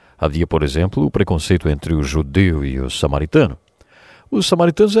imaginarmos. Havia, por exemplo, o preconceito entre o judeu e o samaritano. Os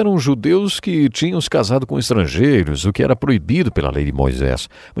samaritanos eram judeus que tinham se casado com estrangeiros, o que era proibido pela lei de Moisés.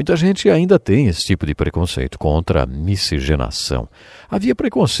 Muita gente ainda tem esse tipo de preconceito contra a miscigenação. Havia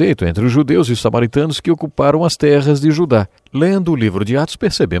preconceito entre os judeus e os samaritanos que ocuparam as terras de Judá. Lendo o livro de Atos,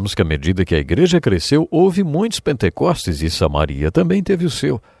 percebemos que à medida que a igreja cresceu, houve muitos pentecostes e Samaria também teve o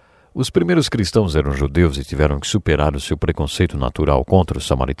seu. Os primeiros cristãos eram judeus e tiveram que superar o seu preconceito natural contra os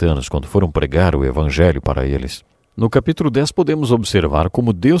samaritanos quando foram pregar o evangelho para eles. No capítulo 10 podemos observar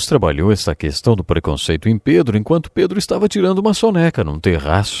como Deus trabalhou essa questão do preconceito em Pedro enquanto Pedro estava tirando uma soneca num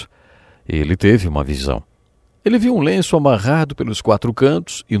terraço. Ele teve uma visão. Ele viu um lenço amarrado pelos 4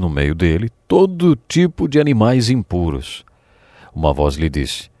 cantos e no meio dele todo tipo de animais impuros. Uma voz lhe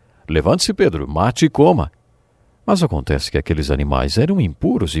disse: "Levante-se, Pedro, mate e coma." Mas acontece que aqueles animais eram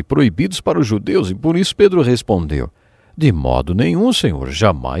impuros e proibidos para os judeus e por isso Pedro respondeu: "De modo nenhum, Senhor,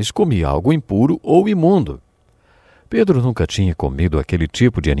 jamais comi algo impuro ou imundo." Pedro nunca tinha comido aquele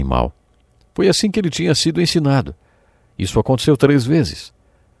tipo de animal. Foi assim que ele tinha sido ensinado. Isso aconteceu 3 vezes.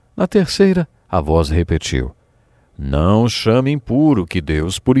 Na terceira, a voz repetiu: "Não chame impuro, que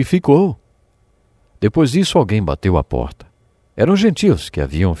Deus purificou." Depois disso, alguém bateu à porta. Eram gentios que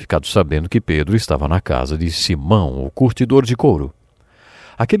haviam ficado sabendo que Pedro estava na casa de Simão, o curtidor de couro.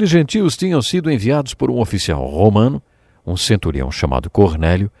 Aqueles gentios tinham sido enviados por um oficial romano, um centurião chamado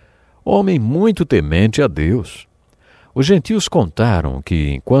Cornélio, homem muito temente a Deus. Os gentios contaram que,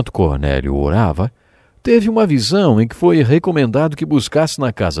 enquanto Cornélio orava, teve uma visão em que foi recomendado que buscasse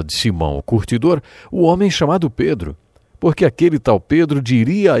na casa de Simão, o curtidor, o homem chamado Pedro, porque aquele tal Pedro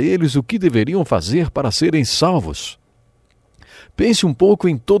diria a eles o que deveriam fazer para serem salvos. Pense um pouco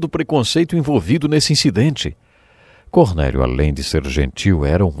em todo o preconceito envolvido nesse incidente. Cornélio, além de ser gentil,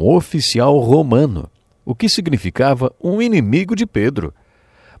 era um oficial romano, o que significava um inimigo de Pedro.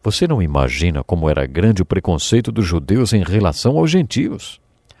 Você não imagina como era grande o preconceito dos judeus em relação aos gentios.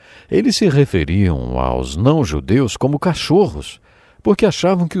 Eles se referiam aos não-judeus como cachorros, porque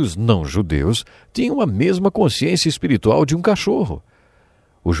achavam que os não-judeus tinham a mesma consciência espiritual de um cachorro.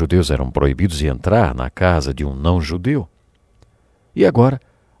 Os judeus eram proibidos de entrar na casa de um não-judeu. E agora,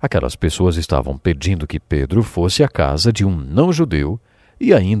 aquelas pessoas estavam pedindo que Pedro fosse à casa de um não-judeu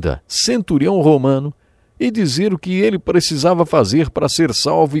e ainda centurião romano e dizer o que ele precisava fazer para ser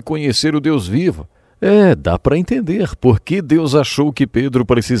salvo e conhecer o Deus vivo. Dá para entender por que Deus achou que Pedro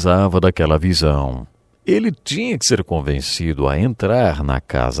precisava daquela visão. Ele tinha que ser convencido a entrar na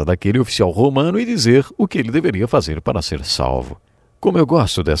casa daquele oficial romano e dizer o que ele deveria fazer para ser salvo. Como eu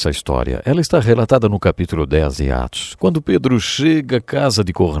gosto dessa história, ela está relatada no capítulo 10 de Atos. Quando Pedro chega à casa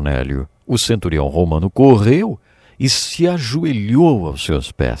de Cornélio, o centurião romano correu e se ajoelhou aos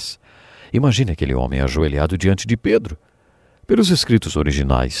seus pés. Imagine aquele homem ajoelhado diante de Pedro. Pelos escritos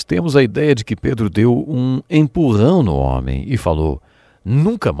originais, temos a ideia de que Pedro deu um empurrão no homem e falou: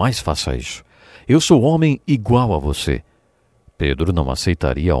 "Nunca mais faça isso. Eu sou homem igual a você." Pedro não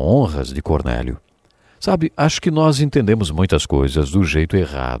aceitaria honras de Cornélio. Sabe, acho que nós entendemos muitas coisas do jeito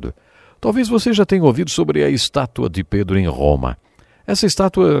errado. Talvez você já tenha ouvido sobre a estátua de Pedro em Roma. Essa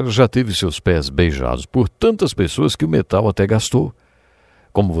estátua já teve seus pés beijados por tantas pessoas que o metal até gastou.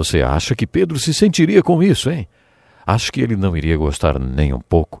 Como você acha que Pedro se sentiria com isso, hein? Acho que ele não iria gostar nem um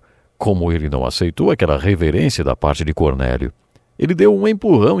pouco, como ele não aceitou aquela reverência da parte de Cornélio. Ele deu um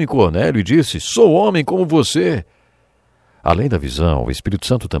empurrão em Cornélio e disse: "Sou homem como você." Além da visão, o Espírito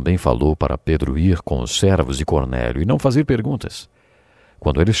Santo também falou para Pedro ir com os servos de Cornélio e não fazer perguntas.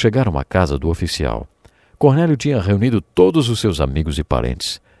 Quando eles chegaram à casa do oficial, Cornélio tinha reunido todos os seus amigos e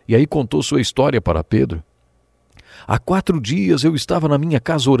parentes, e aí contou sua história para Pedro. Há 4 dias eu estava na minha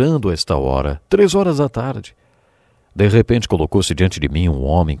casa orando a esta hora, 3 horas da tarde. De repente colocou-se diante de mim um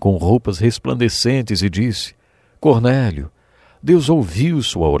homem com roupas resplandecentes e disse: Cornélio, Deus ouviu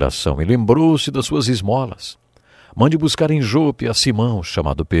sua oração e lembrou-se das suas esmolas. Mande buscar em Jope a Simão,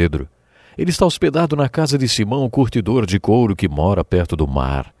 chamado Pedro. Ele está hospedado na casa de Simão, o curtidor de couro que mora perto do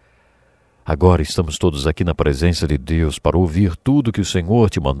mar. Agora estamos todos aqui na presença de Deus para ouvir tudo que o Senhor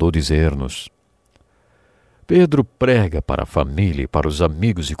te mandou dizer-nos. Pedro prega para a família e para os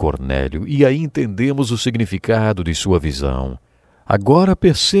amigos de Cornélio, e aí entendemos o significado de sua visão. Agora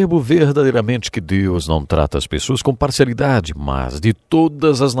percebo verdadeiramente que Deus não trata as pessoas com parcialidade, mas de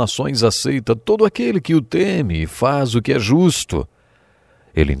todas as nações aceita todo aquele que o teme e faz o que é justo.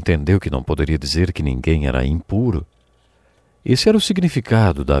 Ele entendeu que não poderia dizer que ninguém era impuro. Esse era o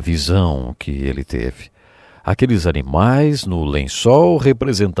significado da visão que ele teve. Aqueles animais no lençol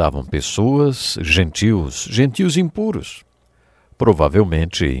representavam pessoas, gentios impuros.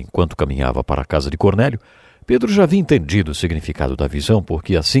 Provavelmente, enquanto caminhava para a casa de Cornélio, Pedro já havia entendido o significado da visão,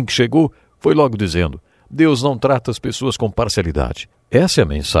 porque assim que chegou, foi logo dizendo: Deus não trata as pessoas com parcialidade. Essa é a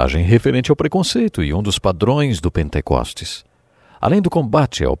mensagem referente ao preconceito e um dos padrões do Pentecostes. Além do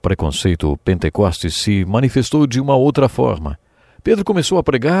combate ao preconceito, o Pentecostes se manifestou de uma outra forma. Pedro começou a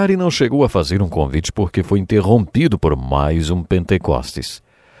pregar e não chegou a fazer um convite porque foi interrompido por mais um Pentecostes.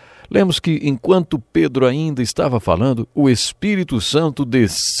 Lemos que, enquanto Pedro ainda estava falando, o Espírito Santo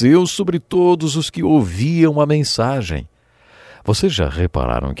desceu sobre todos os que ouviam a mensagem. Vocês já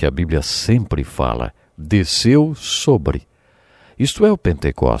repararam que a Bíblia sempre fala desceu sobre. Isto é o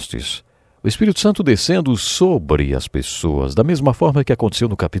Pentecostes. O Espírito Santo descendo sobre as pessoas, da mesma forma que aconteceu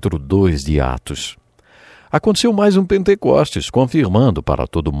no capítulo 2 de Atos. Aconteceu mais um Pentecostes, confirmando para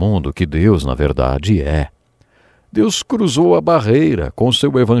todo mundo que Deus, na verdade, é. Deus cruzou a barreira com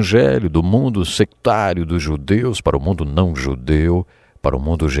seu evangelho do mundo sectário dos judeus para o mundo não judeu, para o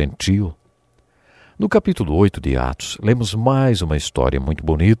mundo gentil. No capítulo 8 de Atos, lemos mais uma história muito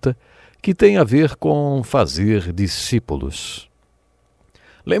bonita que tem a ver com fazer discípulos.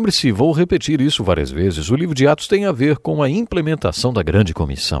 Lembre-se, vou repetir isso várias vezes, o livro de Atos tem a ver com a implementação da grande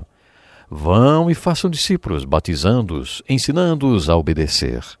comissão. Vão e façam discípulos, batizando-os, ensinando-os a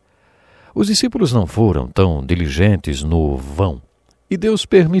obedecer. Os discípulos não foram tão diligentes no vão, e Deus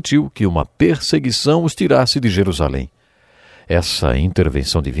permitiu que uma perseguição os tirasse de Jerusalém. Essa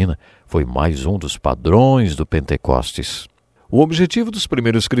intervenção divina foi mais um dos padrões do Pentecostes. O objetivo dos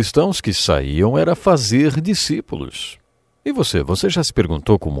primeiros cristãos que saíam era fazer discípulos. E você já se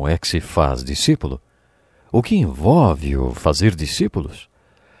perguntou como é que se faz discípulo? O que envolve o fazer discípulos?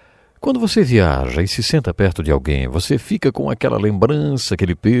 Quando você viaja e se senta perto de alguém, você fica com aquela lembrança,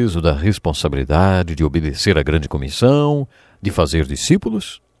 aquele peso da responsabilidade de obedecer à grande comissão, de fazer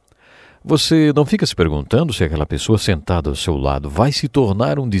discípulos? Você não fica se perguntando se aquela pessoa sentada ao seu lado vai se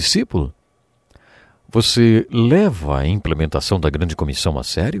tornar um discípulo? Você leva a implementação da grande comissão a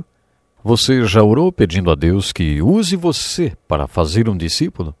sério? Você já orou pedindo a Deus que use você para fazer um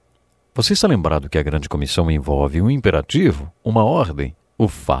discípulo? Você está lembrado que a grande comissão envolve um imperativo, uma ordem, o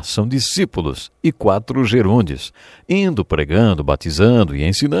façam discípulos, e 4 gerúndios, indo, pregando, batizando e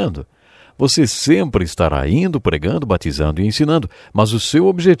ensinando. Você sempre estará indo, pregando, batizando e ensinando, mas o seu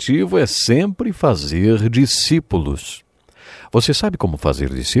objetivo é sempre fazer discípulos. Você sabe como fazer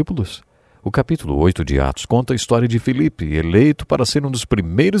discípulos? O capítulo 8 de Atos conta a história de Filipe, eleito para ser um dos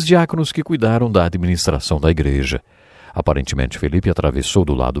primeiros diáconos que cuidaram da administração da igreja. Aparentemente, Filipe atravessou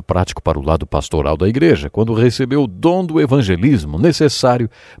do lado prático para o lado pastoral da igreja, quando recebeu o dom do evangelismo necessário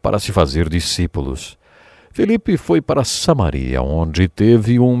para se fazer discípulos. Filipe foi para Samaria, onde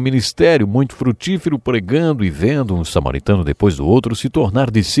teve um ministério muito frutífero, pregando e vendo um samaritano depois do outro se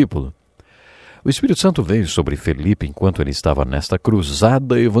tornar discípulo. O Espírito Santo veio sobre Filipe enquanto ele estava nesta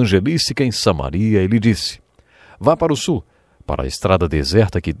cruzada evangelística em Samaria. Ele disse: vá para o sul, para a estrada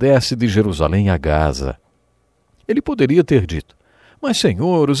deserta que desce de Jerusalém a Gaza. Ele poderia ter dito: mas,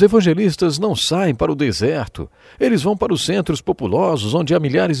 Senhor, os evangelistas não saem para o deserto. Eles vão para os centros populosos, onde há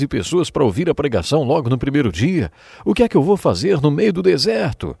milhares de pessoas para ouvir a pregação logo no primeiro dia. O que é que eu vou fazer no meio do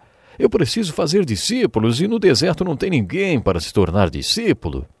deserto? Eu preciso fazer discípulos e no deserto não tem ninguém para se tornar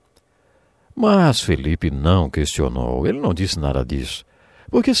discípulo. Mas Filipe não questionou, ele não disse nada disso,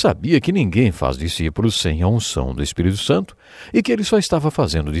 porque sabia que ninguém faz discípulos sem a unção do Espírito Santo e que ele só estava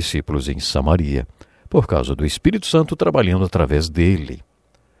fazendo discípulos em Samaria, por causa do Espírito Santo trabalhando através dele.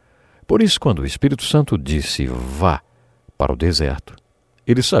 Por isso, quando o Espírito Santo disse vá para o deserto,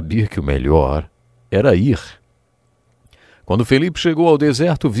 ele sabia que o melhor era ir. Quando Felipe chegou ao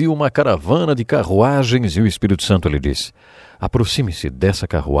deserto, viu uma caravana de carruagens e o Espírito Santo lhe disse: aproxime-se dessa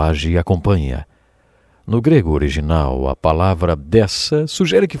carruagem e acompanhe-a. No grego original, a palavra dessa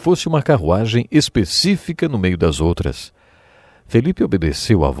sugere que fosse uma carruagem específica no meio das outras. Felipe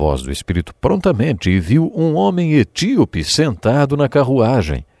obedeceu à voz do Espírito prontamente e viu um homem etíope sentado na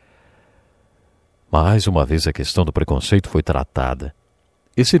carruagem. Mais uma vez a questão do preconceito foi tratada.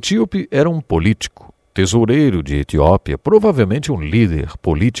 Esse etíope era um político, tesoureiro de Etiópia, provavelmente um líder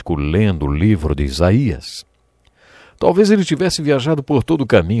político lendo o livro de Isaías. Talvez ele tivesse viajado por todo o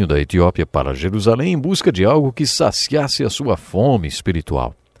caminho da Etiópia para Jerusalém em busca de algo que saciasse a sua fome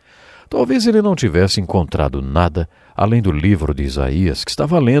espiritual. Talvez ele não tivesse encontrado nada além do livro de Isaías que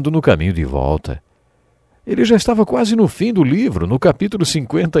estava lendo no caminho de volta. Ele já estava quase no fim do livro, no capítulo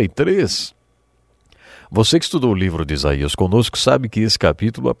 53. Você que estudou o livro de Isaías conosco sabe que esse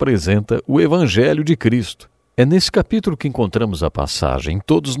capítulo apresenta o Evangelho de Cristo. É nesse capítulo que encontramos a passagem: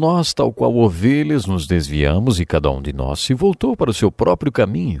 todos nós, tal qual ovelhas, nos desviamos e cada um de nós se voltou para o seu próprio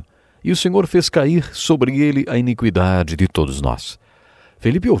caminho, e o Senhor fez cair sobre ele a iniquidade de todos nós.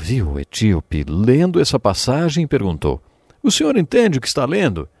 Felipe ouviu o etíope lendo essa passagem e perguntou: o senhor entende o que está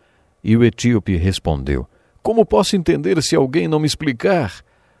lendo? E o etíope respondeu: como posso entender se alguém não me explicar?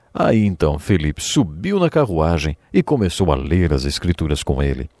 Aí então Felipe subiu na carruagem e começou a ler as escrituras com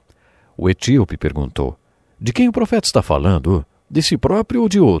ele. O etíope perguntou: de quem o profeta está falando? De si próprio ou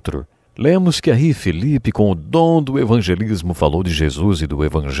de outro? Lemos que aí Felipe, com o dom do evangelismo, falou de Jesus e do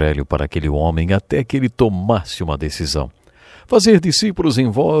evangelho para aquele homem até que ele tomasse uma decisão. Fazer discípulos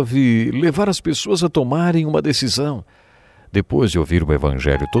envolve levar as pessoas a tomarem uma decisão. Depois de ouvir o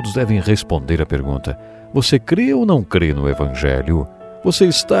evangelho, todos devem responder a pergunta: você crê ou não crê no evangelho? Você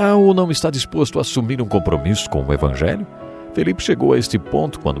está ou não está disposto a assumir um compromisso com o evangelho? Felipe chegou a este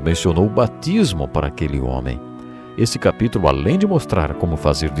ponto quando mencionou o batismo para aquele homem. Este capítulo, além de mostrar como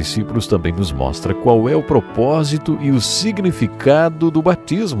fazer discípulos, também nos mostra qual é o propósito e o significado do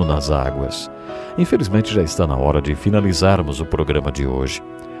batismo nas águas. Infelizmente, já está na hora de finalizarmos o programa de hoje.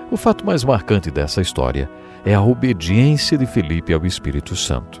 O fato mais marcante dessa história é a obediência de Felipe ao Espírito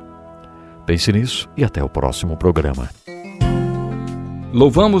Santo. Pense nisso e até o próximo programa.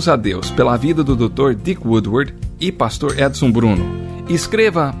 Louvamos a Deus pela vida do Dr. Dick Woodward e pastor Edson Bruno.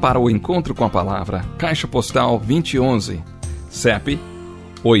 Escreva para o Encontro com a Palavra, Caixa Postal 2011, CEP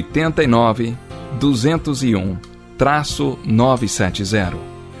 89-201-970,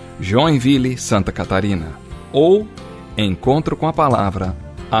 Joinville, Santa Catarina. Ou Encontro com a Palavra,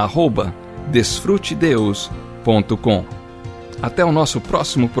 @DesfruteDeus.com. Até o nosso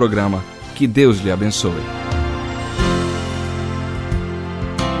próximo programa. Que Deus lhe abençoe.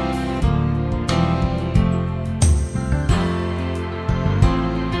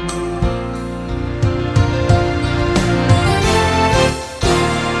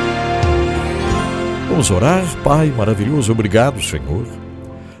 Vamos orar. Pai maravilhoso, obrigado, Senhor,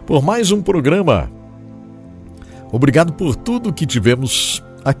 por mais um programa. Obrigado por tudo que tivemos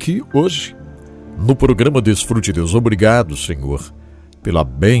aqui hoje no programa Desfrute Deus. Obrigado, Senhor, pela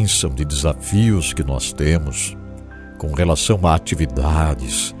bênção de desafios que nós temos com relação a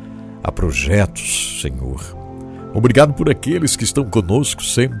atividades, a projetos, Senhor. Obrigado por aqueles que estão conosco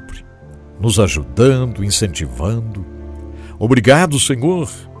sempre, nos ajudando, incentivando. Obrigado, Senhor,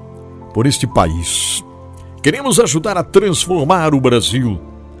 por este país. Queremos ajudar a transformar o Brasil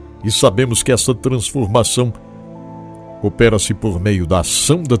e sabemos que essa transformação opera-se por meio da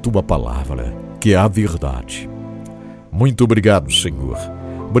ação da Tua Palavra, que é a verdade. Muito obrigado, Senhor.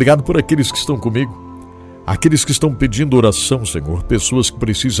 Obrigado por aqueles que estão comigo, aqueles que estão pedindo oração, Senhor, pessoas que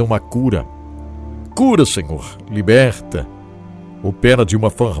precisam a cura. Cura, Senhor, liberta, opera de uma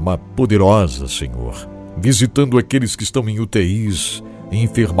forma poderosa, Senhor, visitando aqueles que estão em UTIs, em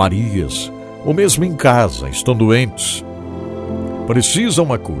enfermarias, ou mesmo em casa, estão doentes, precisam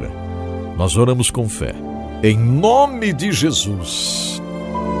uma cura. Nós oramos com fé, em nome de Jesus.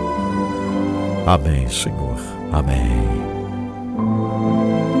 Amém, Senhor. Amém.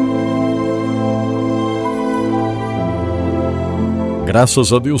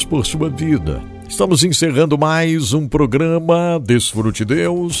 Graças a Deus por sua vida. Estamos encerrando mais um programa Desfrute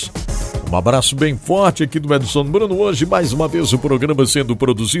Deus. Um abraço bem forte aqui do Edson Bruno. Hoje, mais uma vez, o programa sendo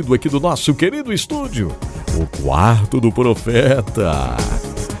produzido aqui do nosso querido estúdio, o Quarto do Profeta.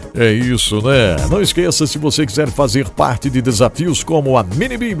 É isso, né? Não esqueça, se você quiser fazer parte de desafios como a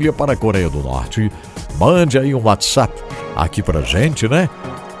Mini Bíblia para a Coreia do Norte, mande aí um WhatsApp aqui pra gente, né?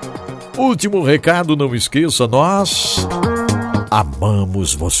 Último recado, não esqueça, nós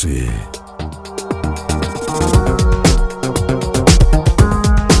amamos você.